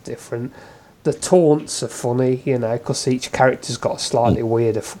a bit different. The taunts are funny, because each character's got a slightly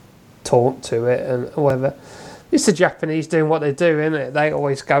weirder taunt to it and whatever. It's the Japanese doing what they do, isn't it? They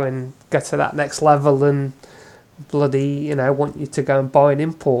always go and get to that next level and bloody, want you to go and buy an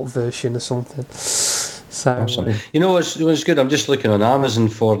import version or something. So, awesome. What's good? I'm just looking on Amazon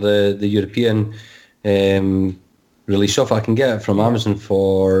for the European release stuff. I can get it from Amazon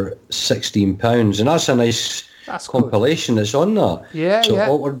for £16, and that's a nice compilation that's on that. Yeah, so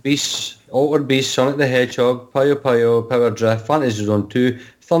Altered Beast, Sonic the Hedgehog, Puyo Puyo, Power Drift, Fantasy Zone 2,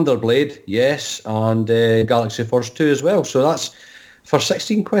 Thunderblade, yes, and Galaxy Force 2 as well. So that's for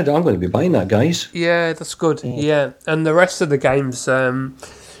 £16. I'm going to be buying that, guys. Yeah, that's good. Yeah, and the rest of the games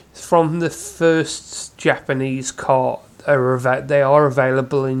from the first Japanese cart they are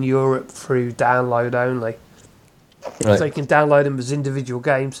available in Europe through download only. Right. So you can download them as individual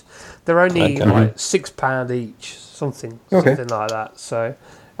games. They're only like £6 each, something like that. So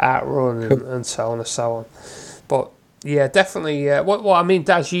Outrun and so on and so on. But Yeah, definitely. Well, I mean,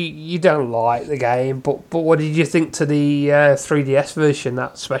 Daz, you don't like the game, but what did you think to the 3DS version,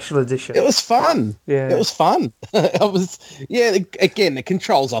 that special edition? It was fun. Yeah, it was fun. Again, the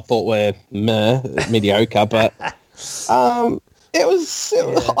controls I thought were mediocre, but it was.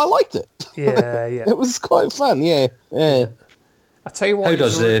 I liked it. Yeah. It was quite fun. Yeah. I tell you what. How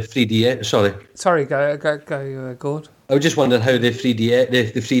does the 3D? Sorry, go, Gord. I was just wondering how the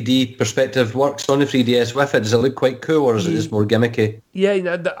 3D perspective works on the 3DS with it. Does it look quite cool, or is it just more gimmicky?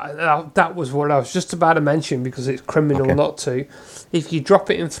 Yeah, that was what I was just about to mention, because it's criminal not to. If you drop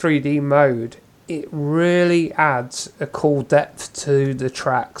it in 3D mode, it really adds a cool depth to the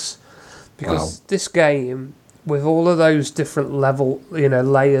tracks, because this game, with all of those different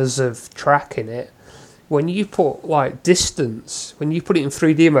layers of track in it, when you put distance, when you put it in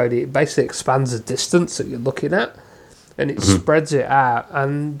 3D mode, it basically expands the distance that you're looking at, and it spreads it out,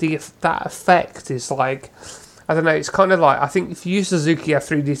 and that effect is I don't know. It's kind of I think if you used Suzuki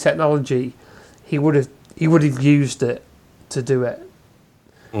 3D technology, he would have used it to do it.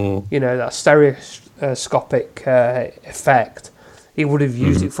 That stereoscopic effect. He would have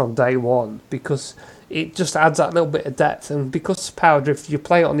used it from day one, because it just adds that little bit of depth. And because Power Drift, you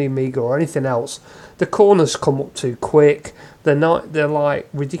play it on the Amiga or anything else, the corners come up too quick. They're like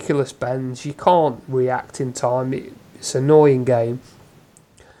ridiculous bends. You can't react in time. It's an annoying game.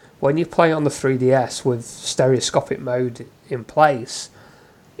 When you play on the 3DS with stereoscopic mode in place,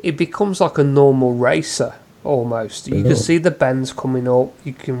 it becomes like a normal racer almost. You can see the bends coming up.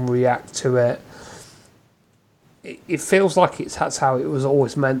 You can react to it. It feels like that's how it was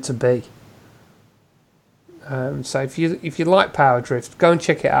always meant to be. So if you like Power Drift, go and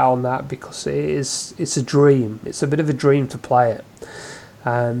check it out on that, because it's a dream. It's a bit of a dream to play it.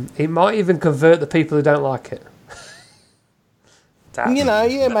 It might even convert the people who don't like it. Maybe.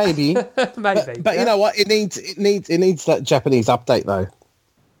 Maybe. But you know what? It needs that Japanese update though.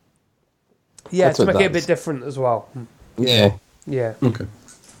 Yeah, to make it a bit different as well. Yeah. Yeah. Okay.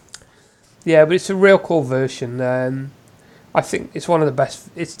 Yeah, but it's a real cool version. I think it's one of the best.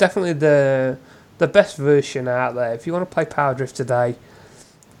 It's definitely the best version out there. If you want to play Power Drift today,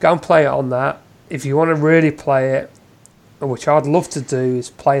 go and play it on that. If you want to really play it, which I'd love to do, is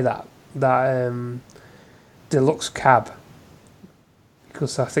play that deluxe cab.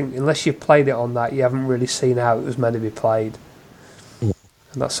 Because I think unless you played it on that, you haven't really seen how it was meant to be played. And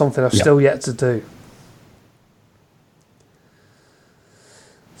that's something I've still yet to do.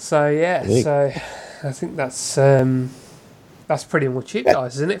 So yeah, I think that's pretty much it,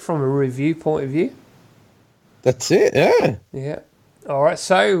 guys, isn't it? From a review point of view. That's it. Yeah. Yeah. All right.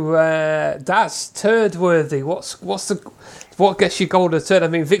 So that's turd worthy. What gets you golden turd? I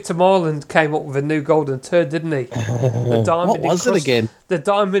mean, Victor Marland came up with a new golden turd, didn't he? What was it again? The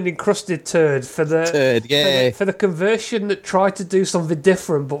diamond encrusted turd for the turd. Yeah. For the conversion that tried to do something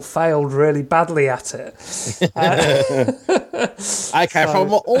different but failed really badly at it. Okay,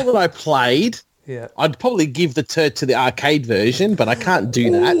 from all that I played, yeah, I'd probably give the turd to the arcade version, but I can't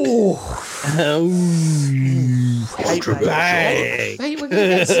do that.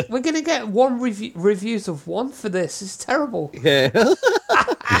 Mate, we're gonna get one reviews of one for this. It's terrible. Yeah.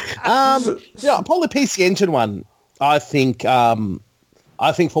 Probably PC Engine one. I think for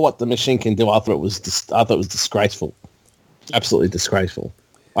what the machine can do, I thought it was disgraceful. Absolutely disgraceful.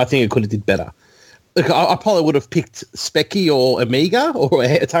 I think it could have did better. Look, I probably would have picked Speccy or Amiga or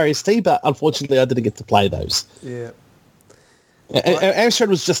Atari ST, but unfortunately I didn't get to play those. Yeah. Amstrad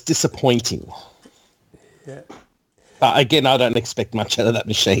was just disappointing. Yeah. But again, I don't expect much out of that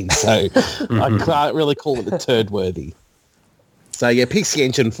machine, so I can't really call it the turd worthy. So yeah, PC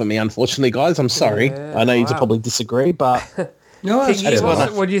Engine for me, unfortunately, guys. I'm sorry. Yeah, I know you probably disagree, but no,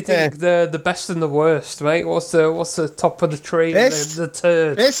 what do you think? The best and the worst, mate? What's the top of the tree? The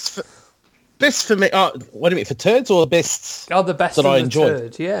turd. Best for me. Oh, what do you mean, for turds or the best? Oh, the best that and I the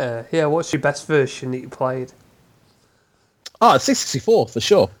enjoyed. turd. Yeah. What's your best version that you played? Oh, 664 for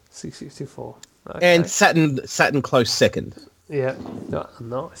sure. 664. Okay. And Saturn close second. Yeah.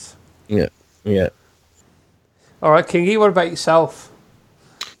 Nice. Yeah. All right, Kingy, what about yourself?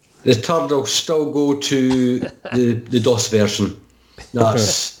 The turd will still go to the DOS version.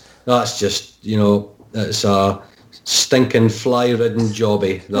 That's just, it's a stinking fly-ridden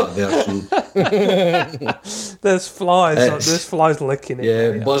jobby, that version. There's flies licking it.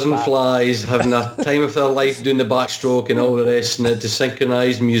 Yeah, buzzing flies, having a time of their life doing the backstroke and all the rest, and to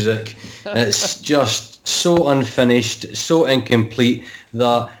synchronise music. And it's just so unfinished, so incomplete,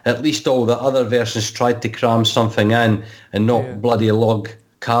 that at least all the other versions tried to cram something in and not bloody log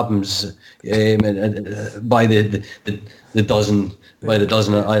cabins by the dozen, by the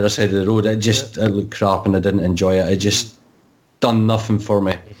dozen on either side of the road. It looked crap, and I didn't enjoy it. It just done nothing for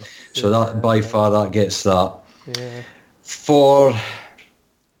me. So that by far that gets that. Yeah. For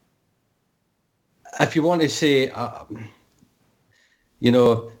if you want to say, I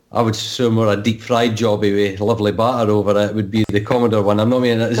would say more a deep fried jobby with lovely batter over it would be the Commodore one. I'm not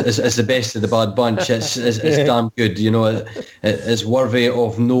meaning it's the best of the bad bunch. It's damn good. It's worthy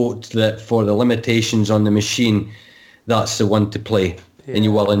of note that for the limitations on the machine, that's the one to play, and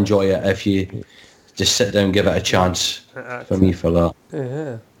you will enjoy it if you just sit down and give it a chance. For me, for that.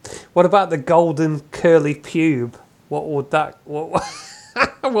 Yeah. What about the golden curly pube? What would that? What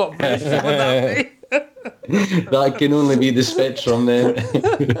version would that be? That can only be the Spectrum then.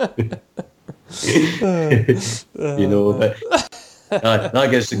 But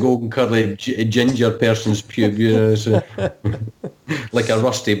that gets the golden curly ginger person's pube, so like a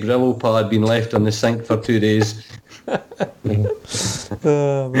rusty Brillo pad being left on the sink for 2 days. I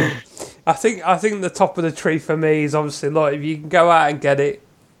think the top of the tree for me is obviously, like, if you can go out and get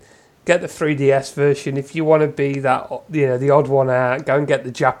the 3DS version. If you want to be that, the odd one out, go and get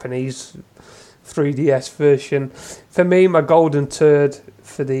the Japanese 3DS version. For me, my golden turd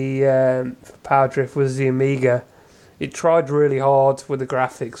for the for Power Drift was the Amiga. It tried really hard with the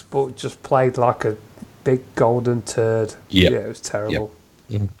graphics, but just played like a big golden turd. Yep. Yeah, it was terrible.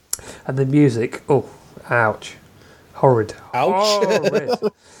 Yep. And the music, ouch. Horrid. Ouch.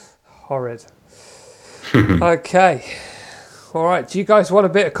 Horrid. Okay. All right. Do you guys want a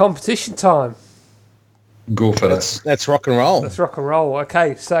bit of competition time? Go for it. Let's rock and roll. Let's rock and roll.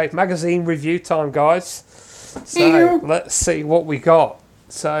 Okay, so magazine review time, guys. So let's see what we got.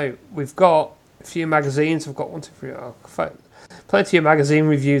 So we've got a few magazines. We've got 1, 2, 3, plenty of magazine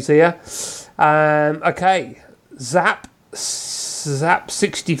reviews here. Okay, Zap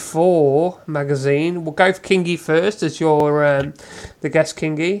 64 magazine. We'll go for Kingy first as your the guest,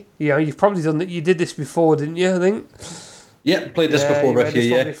 Kingy. You've probably done that. You did this before, didn't you? I think. Yeah, played this before with you.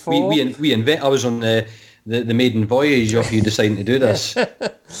 Yeah, we invent. I was on the maiden voyage of you deciding to do this.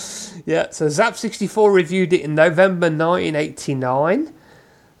 Yeah, so Zap 64 reviewed it in November 1989.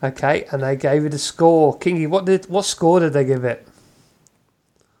 Okay, and they gave it a score. Kingy, what score did they give it?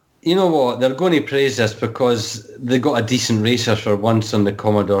 You know what? They're going to praise this because they got a decent racer for once on the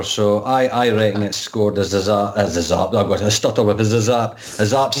Commodore. So I reckon it's scored as a Zap. I've got a stutter with a Zap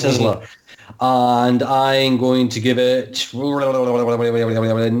Sizzler. And I'm going to give it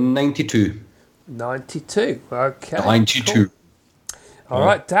 92. 92. Okay. 92. Cool. All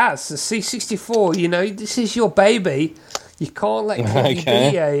right, Daz, the C64. This is your baby. You can't let Kingy be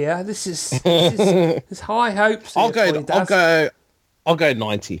here. Yeah, this is high hopes. I'll go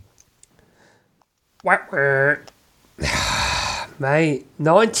 90. Mate,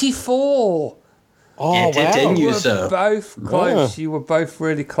 94. Oh, wow. You were both close. Yeah. You were both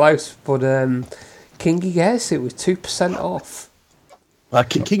really close, but Kingy, yes, it was 2% off.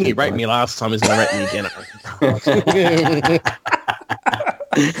 Kingy raped me last time. He's going to rape me again.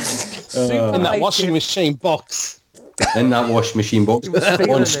 In that washing machine box. In that washing machine box.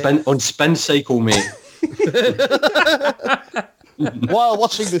 on spin cycle, mate. While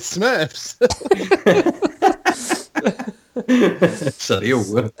watching the Smurfs.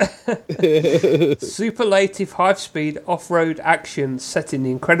 Superlative high-speed off-road action set in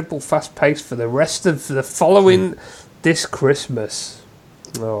the incredible fast pace for the rest of the following this Christmas.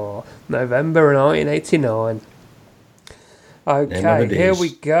 November 1989. Okay, here we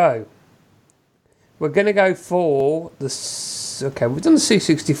go. We're going to go for the... Okay, we've done the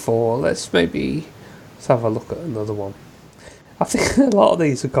C64. Let's have a look at another one. I think a lot of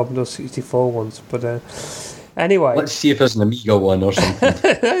these are Commodore 64 ones, but anyway. Let's see if there's an Amiga one or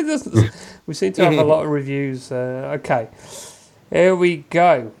something. We seem to have a lot of reviews. Okay, here we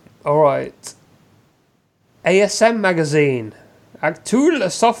go. All right. ASM Magazine. Actual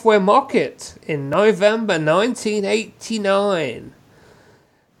Software Market in November 1989.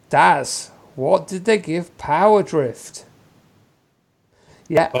 Daz, what did they give Power Drift?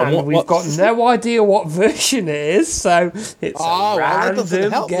 Yeah, and we've got no idea what version it is, so it's a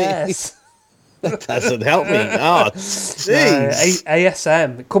random guess. That doesn't help me. Oh, jeez.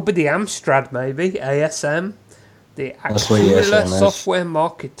 ASM. It could be the Amstrad, maybe. ASM. The Actual Software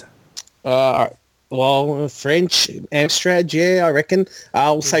Market. Well, French, Amstrad, yeah, I reckon.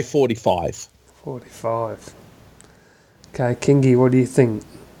 I'll say 45. 45. Okay, Kingy, what do you think?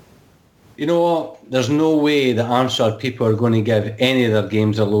 You know what? There's no way that Amstrad people are going to give any of their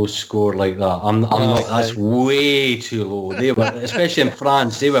games a low score like that. I'm not. That's way too low. They were, especially in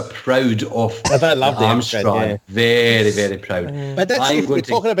France, they were proud of I love the Amstrad. Yeah. Very, very proud. But that's if we're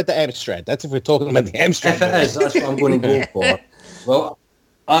talking about the Amstrad. That's if we're talking about the Amstrad. If it is, that's what I'm going to go for. Well,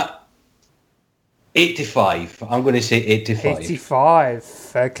 85. I'm going to say 85.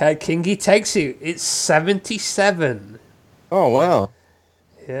 85. Okay, Kingy takes it. It's 77. Oh, wow.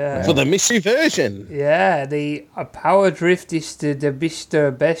 Yeah. For the mystery version. Yeah, the Power Drift is the beste.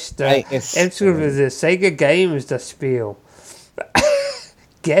 It's with the Sega Games, das Spiel.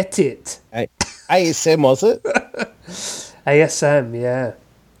 Get it. ASM, was it? ASM, yeah.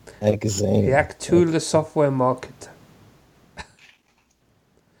 Magazine. The actual software market.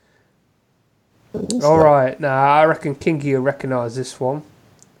 All right, now I reckon Kingy will recognise this one.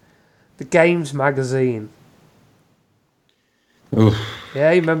 The Games Magazine. Oof.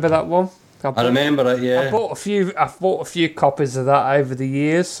 Yeah, you remember that one? I remember it. Yeah. I bought a few copies of that over the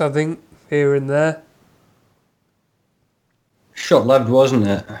years. I think here and there. Short-lived, wasn't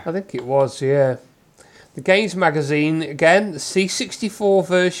it? I think it was. Yeah. The Games Magazine again, the C64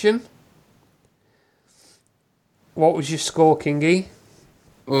 version. What was your score, Kingy?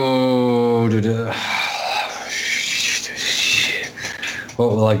 Oh, what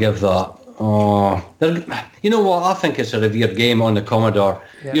will I give that? Oh, you know what? I think it's a revered game on the Commodore.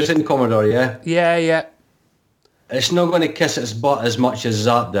 Yeah. You're saying Commodore, yeah? Yeah. It's not going to kiss its butt as much as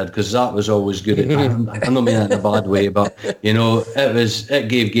Zap did, because Zap was always good at I'm not meaning it in a bad way, but you know, it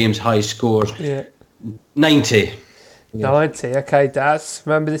gave games high scores. Yeah. 90. 90. Okay, Daz.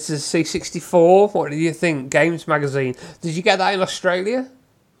 Remember, this is C64. What do you think? Games Magazine. Did you get that in Australia?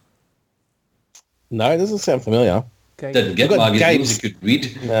 No, it doesn't sound familiar. Okay. Didn't get magazines you could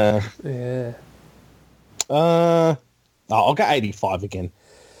read. Yeah. I'll get 85 again.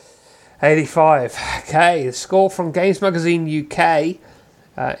 85. Okay, the score from Games Magazine UK.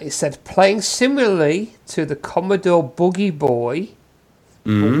 It said, playing similarly to the Commodore Buggy Boy,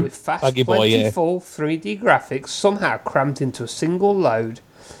 but with fast, plentiful 3D graphics somehow crammed into a single load,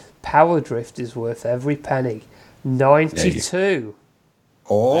 Power Drift is worth every penny. 92.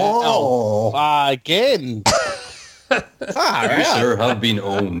 Oh. Again. You sure have been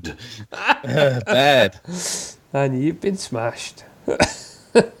owned. Bad. And you've been smashed.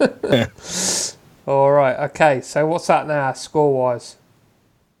 All right, okay, so what's that now, score-wise?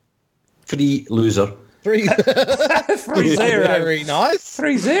 3 loser. 3-0. Very nice.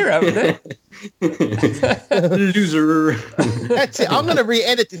 3-0, isn't it? Loser. That's it. I'm going to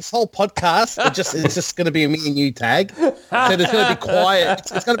re-edit this whole podcast. It's just going to be a me and you tag. So it's going to be quiet.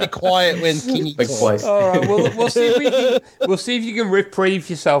 It's going to be quiet when Kingy talks. All right, we'll see if you can reprieve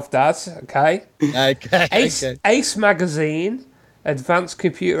yourself, Daz. Okay. Okay. Ace Magazine, Advanced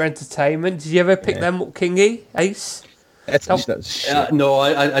Computer Entertainment. Did you ever pick them up, Kingy? Ace. No,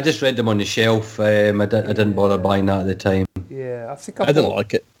 I just read them on the shelf. I didn't bother buying that at the time. Yeah, I think I didn't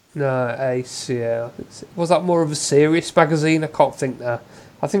like it. No, Ace. Yeah, was that more of a serious magazine? I can't think now.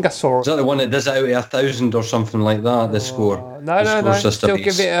 I think I saw it. Is that the one that does it out of 1,000 or something like that? The score. No. Still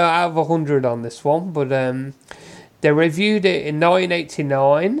give it out of 100 on this one, but they reviewed it in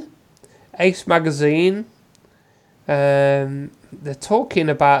 1989. Ace Magazine. They're talking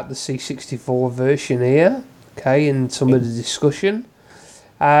about the C64 version here. Okay, in some of the discussion.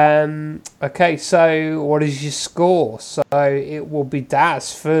 Okay, so what is your score? So it will be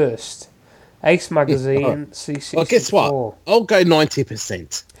Daz first. Ace Magazine, C64. Well, guess what? I'll go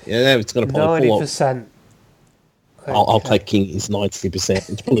 90%. Yeah, it's going to probably 90%. Okay. I'll take Kingy's 90%.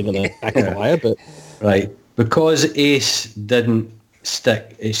 It's probably going to backfire, but... Right, because Ace didn't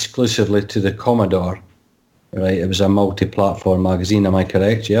stick exclusively to the Commodore, right, it was a multi-platform magazine, am I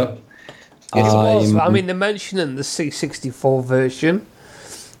correct? Yep. Yes, it was. I mean, they're mentioning the C64 version.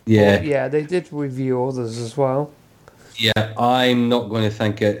 Yeah. Yeah, they did review others as well. Yeah, I'm not going to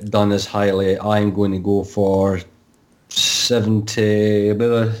think it done as highly. I'm going to go for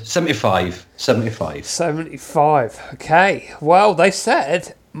 75. 75. Okay. Well, they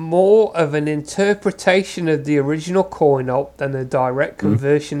said more of an interpretation of the original coin-op than a direct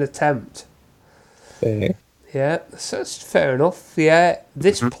conversion attempt. Fair. Yeah, so that's fair enough. Yeah,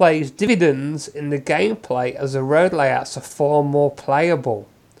 this plays dividends in the gameplay as the road layouts are far more playable.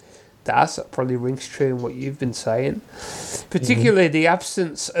 That probably rings true in what you've been saying. Particularly the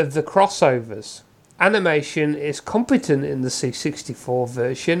absence of the crossovers. Animation is competent in the C64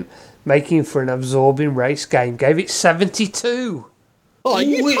 version, making for an absorbing race game. Gave it 72. Oh, are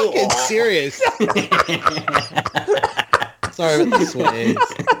you fucking serious? Sorry about the swears.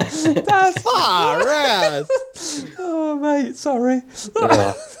 That's far out. Oh, mate, sorry.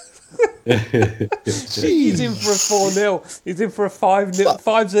 He's in for a 4-0. He's in for a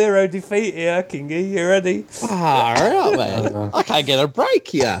 5-0 defeat here, Kingy. You ready? Right, man. I can't get a break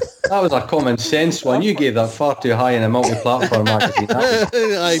here. That was a common sense one. You gave that far too high in a multi-platform magazine.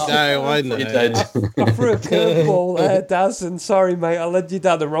 I know. You did. I threw a curveball there, Daz, and sorry, mate, I led you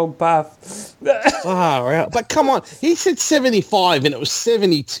down the wrong path. Right. But come on, he said 75 and it was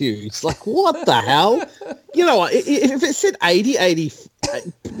 72. It's like, what the hell? You know what? If it said 80, 80,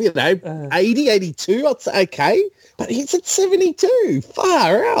 80, 82, I'd say okay. But he said 72.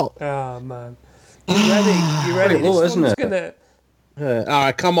 Far out. Oh, man. You ready? You ready? Pretty low, isn't it? Gonna... All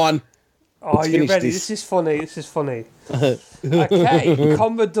right, come on. Oh, you ready? This is funny. This is funny. Okay,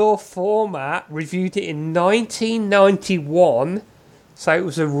 Commodore format reviewed it in 1991, so it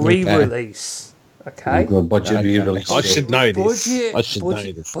was a re-release. Okay. Budget re-release. I should know this.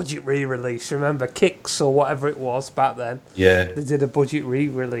 Budget re-release. Remember Kicks or whatever it was back then? Yeah. They did a budget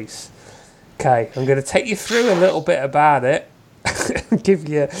re-release. Okay, I'm going to take you through a little bit about it.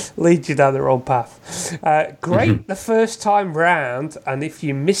 Lead you down the wrong path. Great the first time round, and if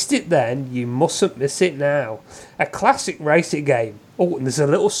you missed it then, you mustn't miss it now. A classic racing game. Oh, and there's a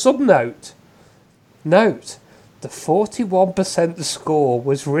little sub-note. Note, the 41% score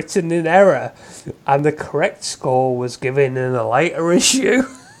was written in error, and the correct score was given in a later issue.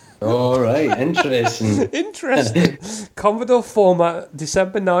 All right, interesting. Interesting. Commodore format,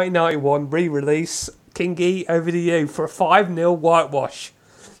 December 1991, re-release. Kingy, over to you for a 5-0 whitewash.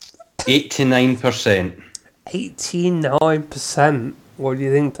 89%. 89%. What do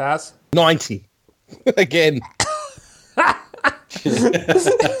you think, Taz? 90. Again.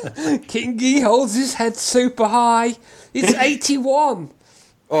 Kingy holds his head super high. It's 81.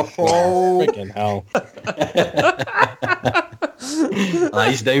 Oh, Freaking hell.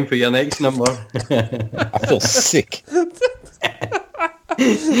 Eyes down for your next number. I feel sick.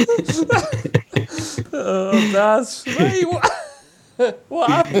 Oh, Taz. Wait, what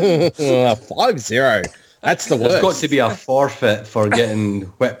happened? 5-0. That's the worst. There's got to be a forfeit for getting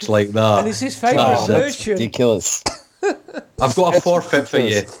whipped like that. And it's his favourite That's version. ridiculous. I've got a forfeit for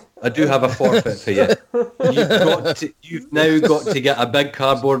you. I do have a forfeit for you. You've now got to get a big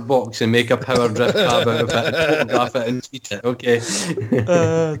cardboard box and make a power drift cab out of it and photograph it and tweet it, okay?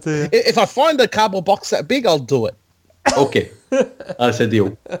 Dear. If I find a cardboard box that big, I'll do it. Okay. That's a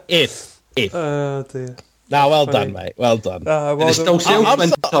deal. If. Oh, dear. No, well done, mate. Well done. Well They still sell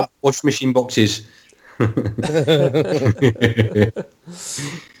winter wash machine boxes. Oh,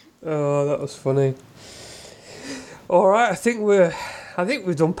 that was funny. All right, I think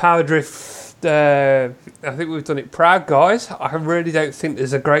we've done Power Drift. I think we've done it proud, guys. I really don't think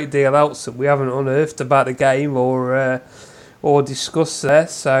there's a great deal else that we haven't unearthed about the game or discussed there.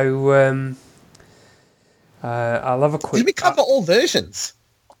 So I'll have a quick. Did we cover all versions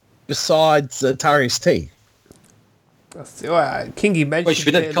besides Atari ST? Kingy mentioned. Which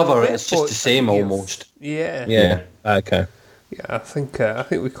we did cover. It's just the same almost. Yeah. Yeah. Okay. Yeah, I think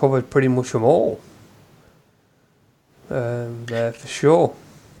we covered pretty much them all. There for sure.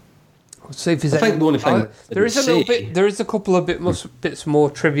 Let's see if there's I think the only thing there is a little bit. There is a couple of bits more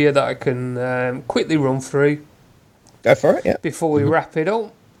trivia that I can quickly run through. Go for it. Yeah. Before we wrap it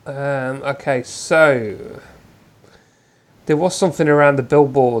up. Okay, so there was something around the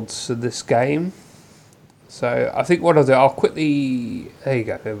billboards of this game. So I think what I'll do, I'll quickly. There you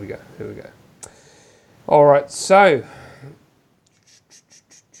go. Here we go. All right. So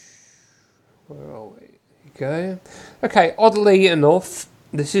where are we? Go. Okay, oddly enough,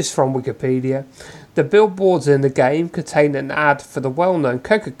 this is from Wikipedia. The billboards in the game contain an ad for the well-known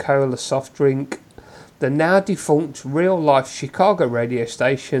Coca-Cola soft drink, the now defunct real-life Chicago radio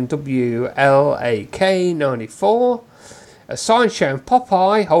station WLAK 94, a sign showing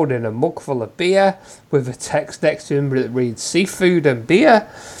Popeye holding a mug full of beer with a text next to him that reads seafood and beer.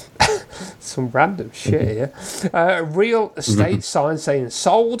 Some random shit here. A real estate sign saying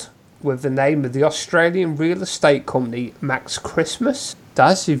sold, with the name of the Australian real estate company Max Christmas.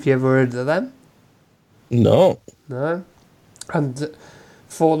 Daz, have you ever heard of them? No. No. And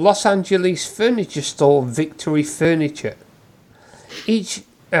for Los Angeles furniture store Victory Furniture.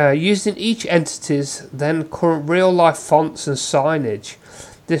 Using each entity's then current real life fonts and signage.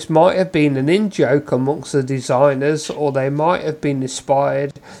 This might have been an in-joke amongst the designers, or they might have been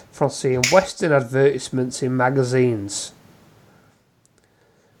inspired from seeing Western advertisements in magazines.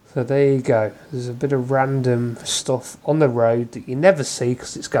 So there you go. There's a bit of random stuff on the road that you never see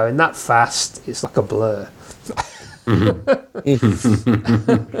because it's going that fast. It's like a blur.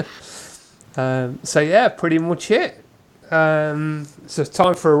 So yeah, pretty much it. So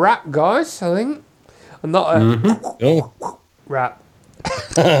time for a wrap, guys. I think. I'm not a wrap.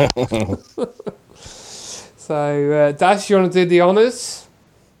 So, Dash, you want to do the honours?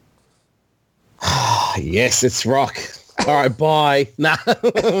 Yes, it's rock. All right, bye. Nah.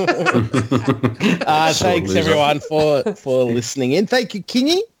 Thanks everyone for listening in. Thank you,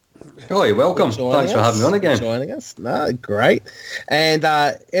 Kingy. Oh, you're welcome. Thanks for having me on again. Joining us. No, great. And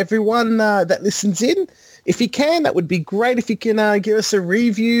everyone that listens in, if you can, that would be great. If you can give us a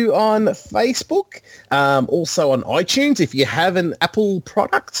review on Facebook, also on iTunes. If you have an Apple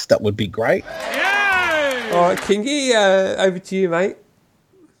product, that would be great. Yay! All right, Kingy, over to you, mate.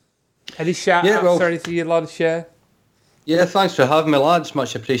 Any shout-outs or anything you'd like to share? Yeah, thanks for having me, lads.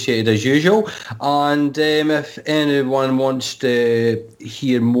 Much appreciated as usual. And if anyone wants to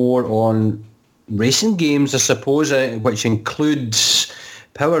hear more on racing games, I suppose, which includes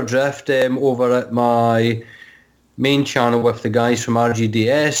Power Drift, over at my main channel with the guys from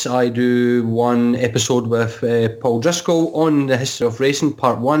RGDS, I do one episode with Paul Driscoll on the history of racing.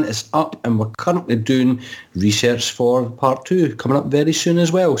 Part 1 is up, and we're currently doing research for Part 2, coming up very soon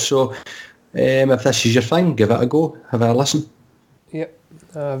as well. So if this is your thing, give it a go, have a listen. Yep,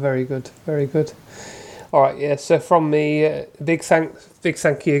 very good, very good. All right, yeah, so from me, big thank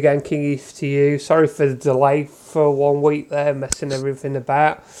you again, Kingy, to you. Sorry for the delay for 1 week there, messing everything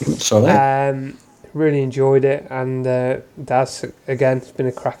about. Sorry. Really enjoyed it, and Daz, again, it's been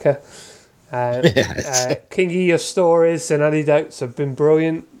a cracker. Kingy, your stories and anecdotes have been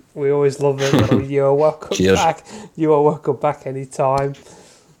brilliant. We always love them. You are welcome back. You are welcome back anytime.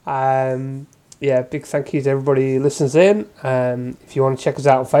 Yeah, big thank you to everybody who listens in. If you want to check us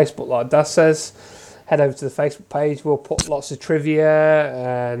out on Facebook, like Daz says, head over to the Facebook page. We'll put lots of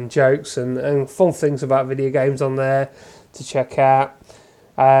trivia and jokes and fun things about video games on there to check out.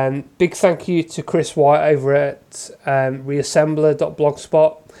 Big thank you to Chris White over at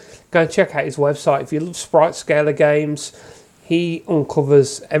reassembler.blogspot. Go and check out his website. If you love sprite scaler games, he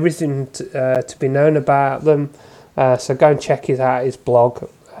uncovers everything to be known about them. So go and check out his blog.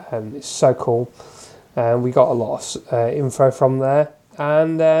 It's so cool. We got a lot of info from there.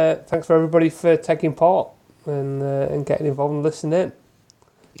 And thanks for everybody for taking part and getting involved and listening in.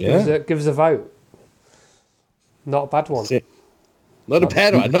 Yeah. Give us a vote. Not a bad one. Not a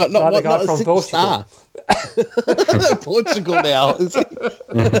bad one. Not the guy from Portugal. Portugal now.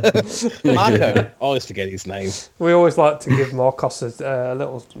 Marco. I always forget his name. We always like to give Marcos a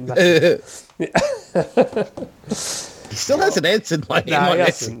little message. He still hasn't answered my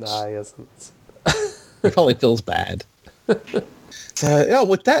message. No, he hasn't. He probably feels bad. So, yeah,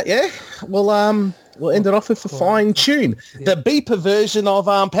 with that, we'll end it off with a fine tune. The beeper version of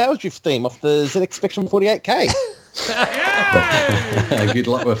Power Drift theme off the ZX Spectrum 48K. Good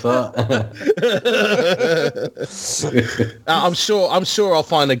luck with that. I'm sure I'll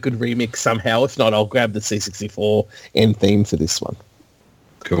find a good remix somehow. If not, I'll grab the C64 end theme for this one.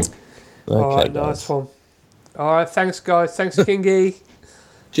 Cool. Okay, all right, guys. nice one. All right, thanks, guys. Thanks, Kingy.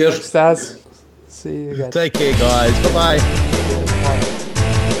 Cheers. Thanks, Daz. See you again. Take care, guys. Bye-bye. Bye.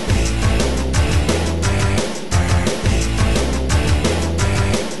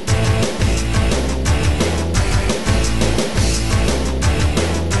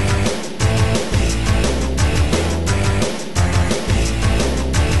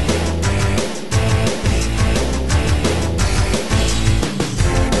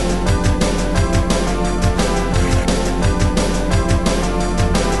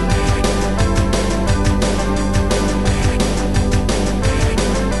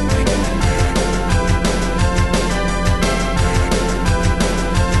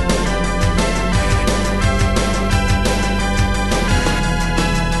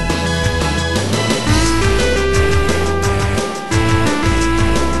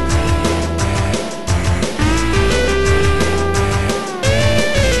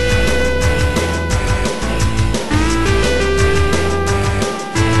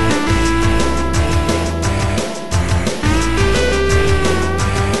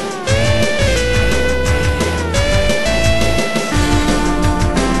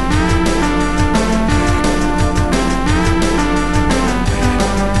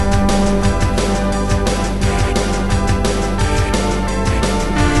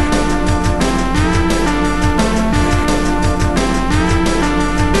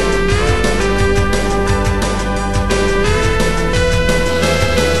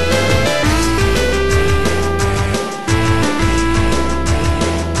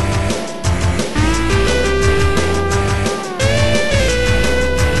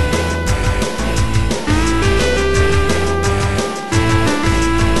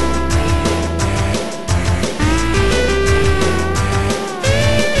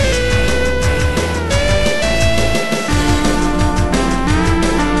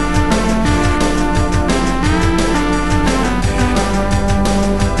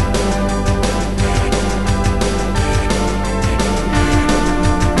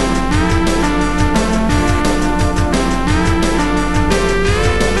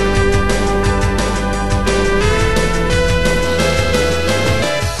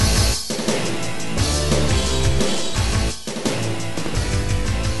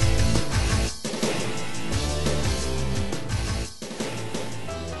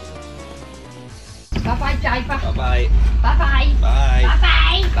 Bye-bye, Diaper. Bye-bye. Bye-bye. Bye.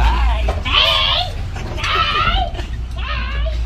 Bye-bye. Bye. Bye.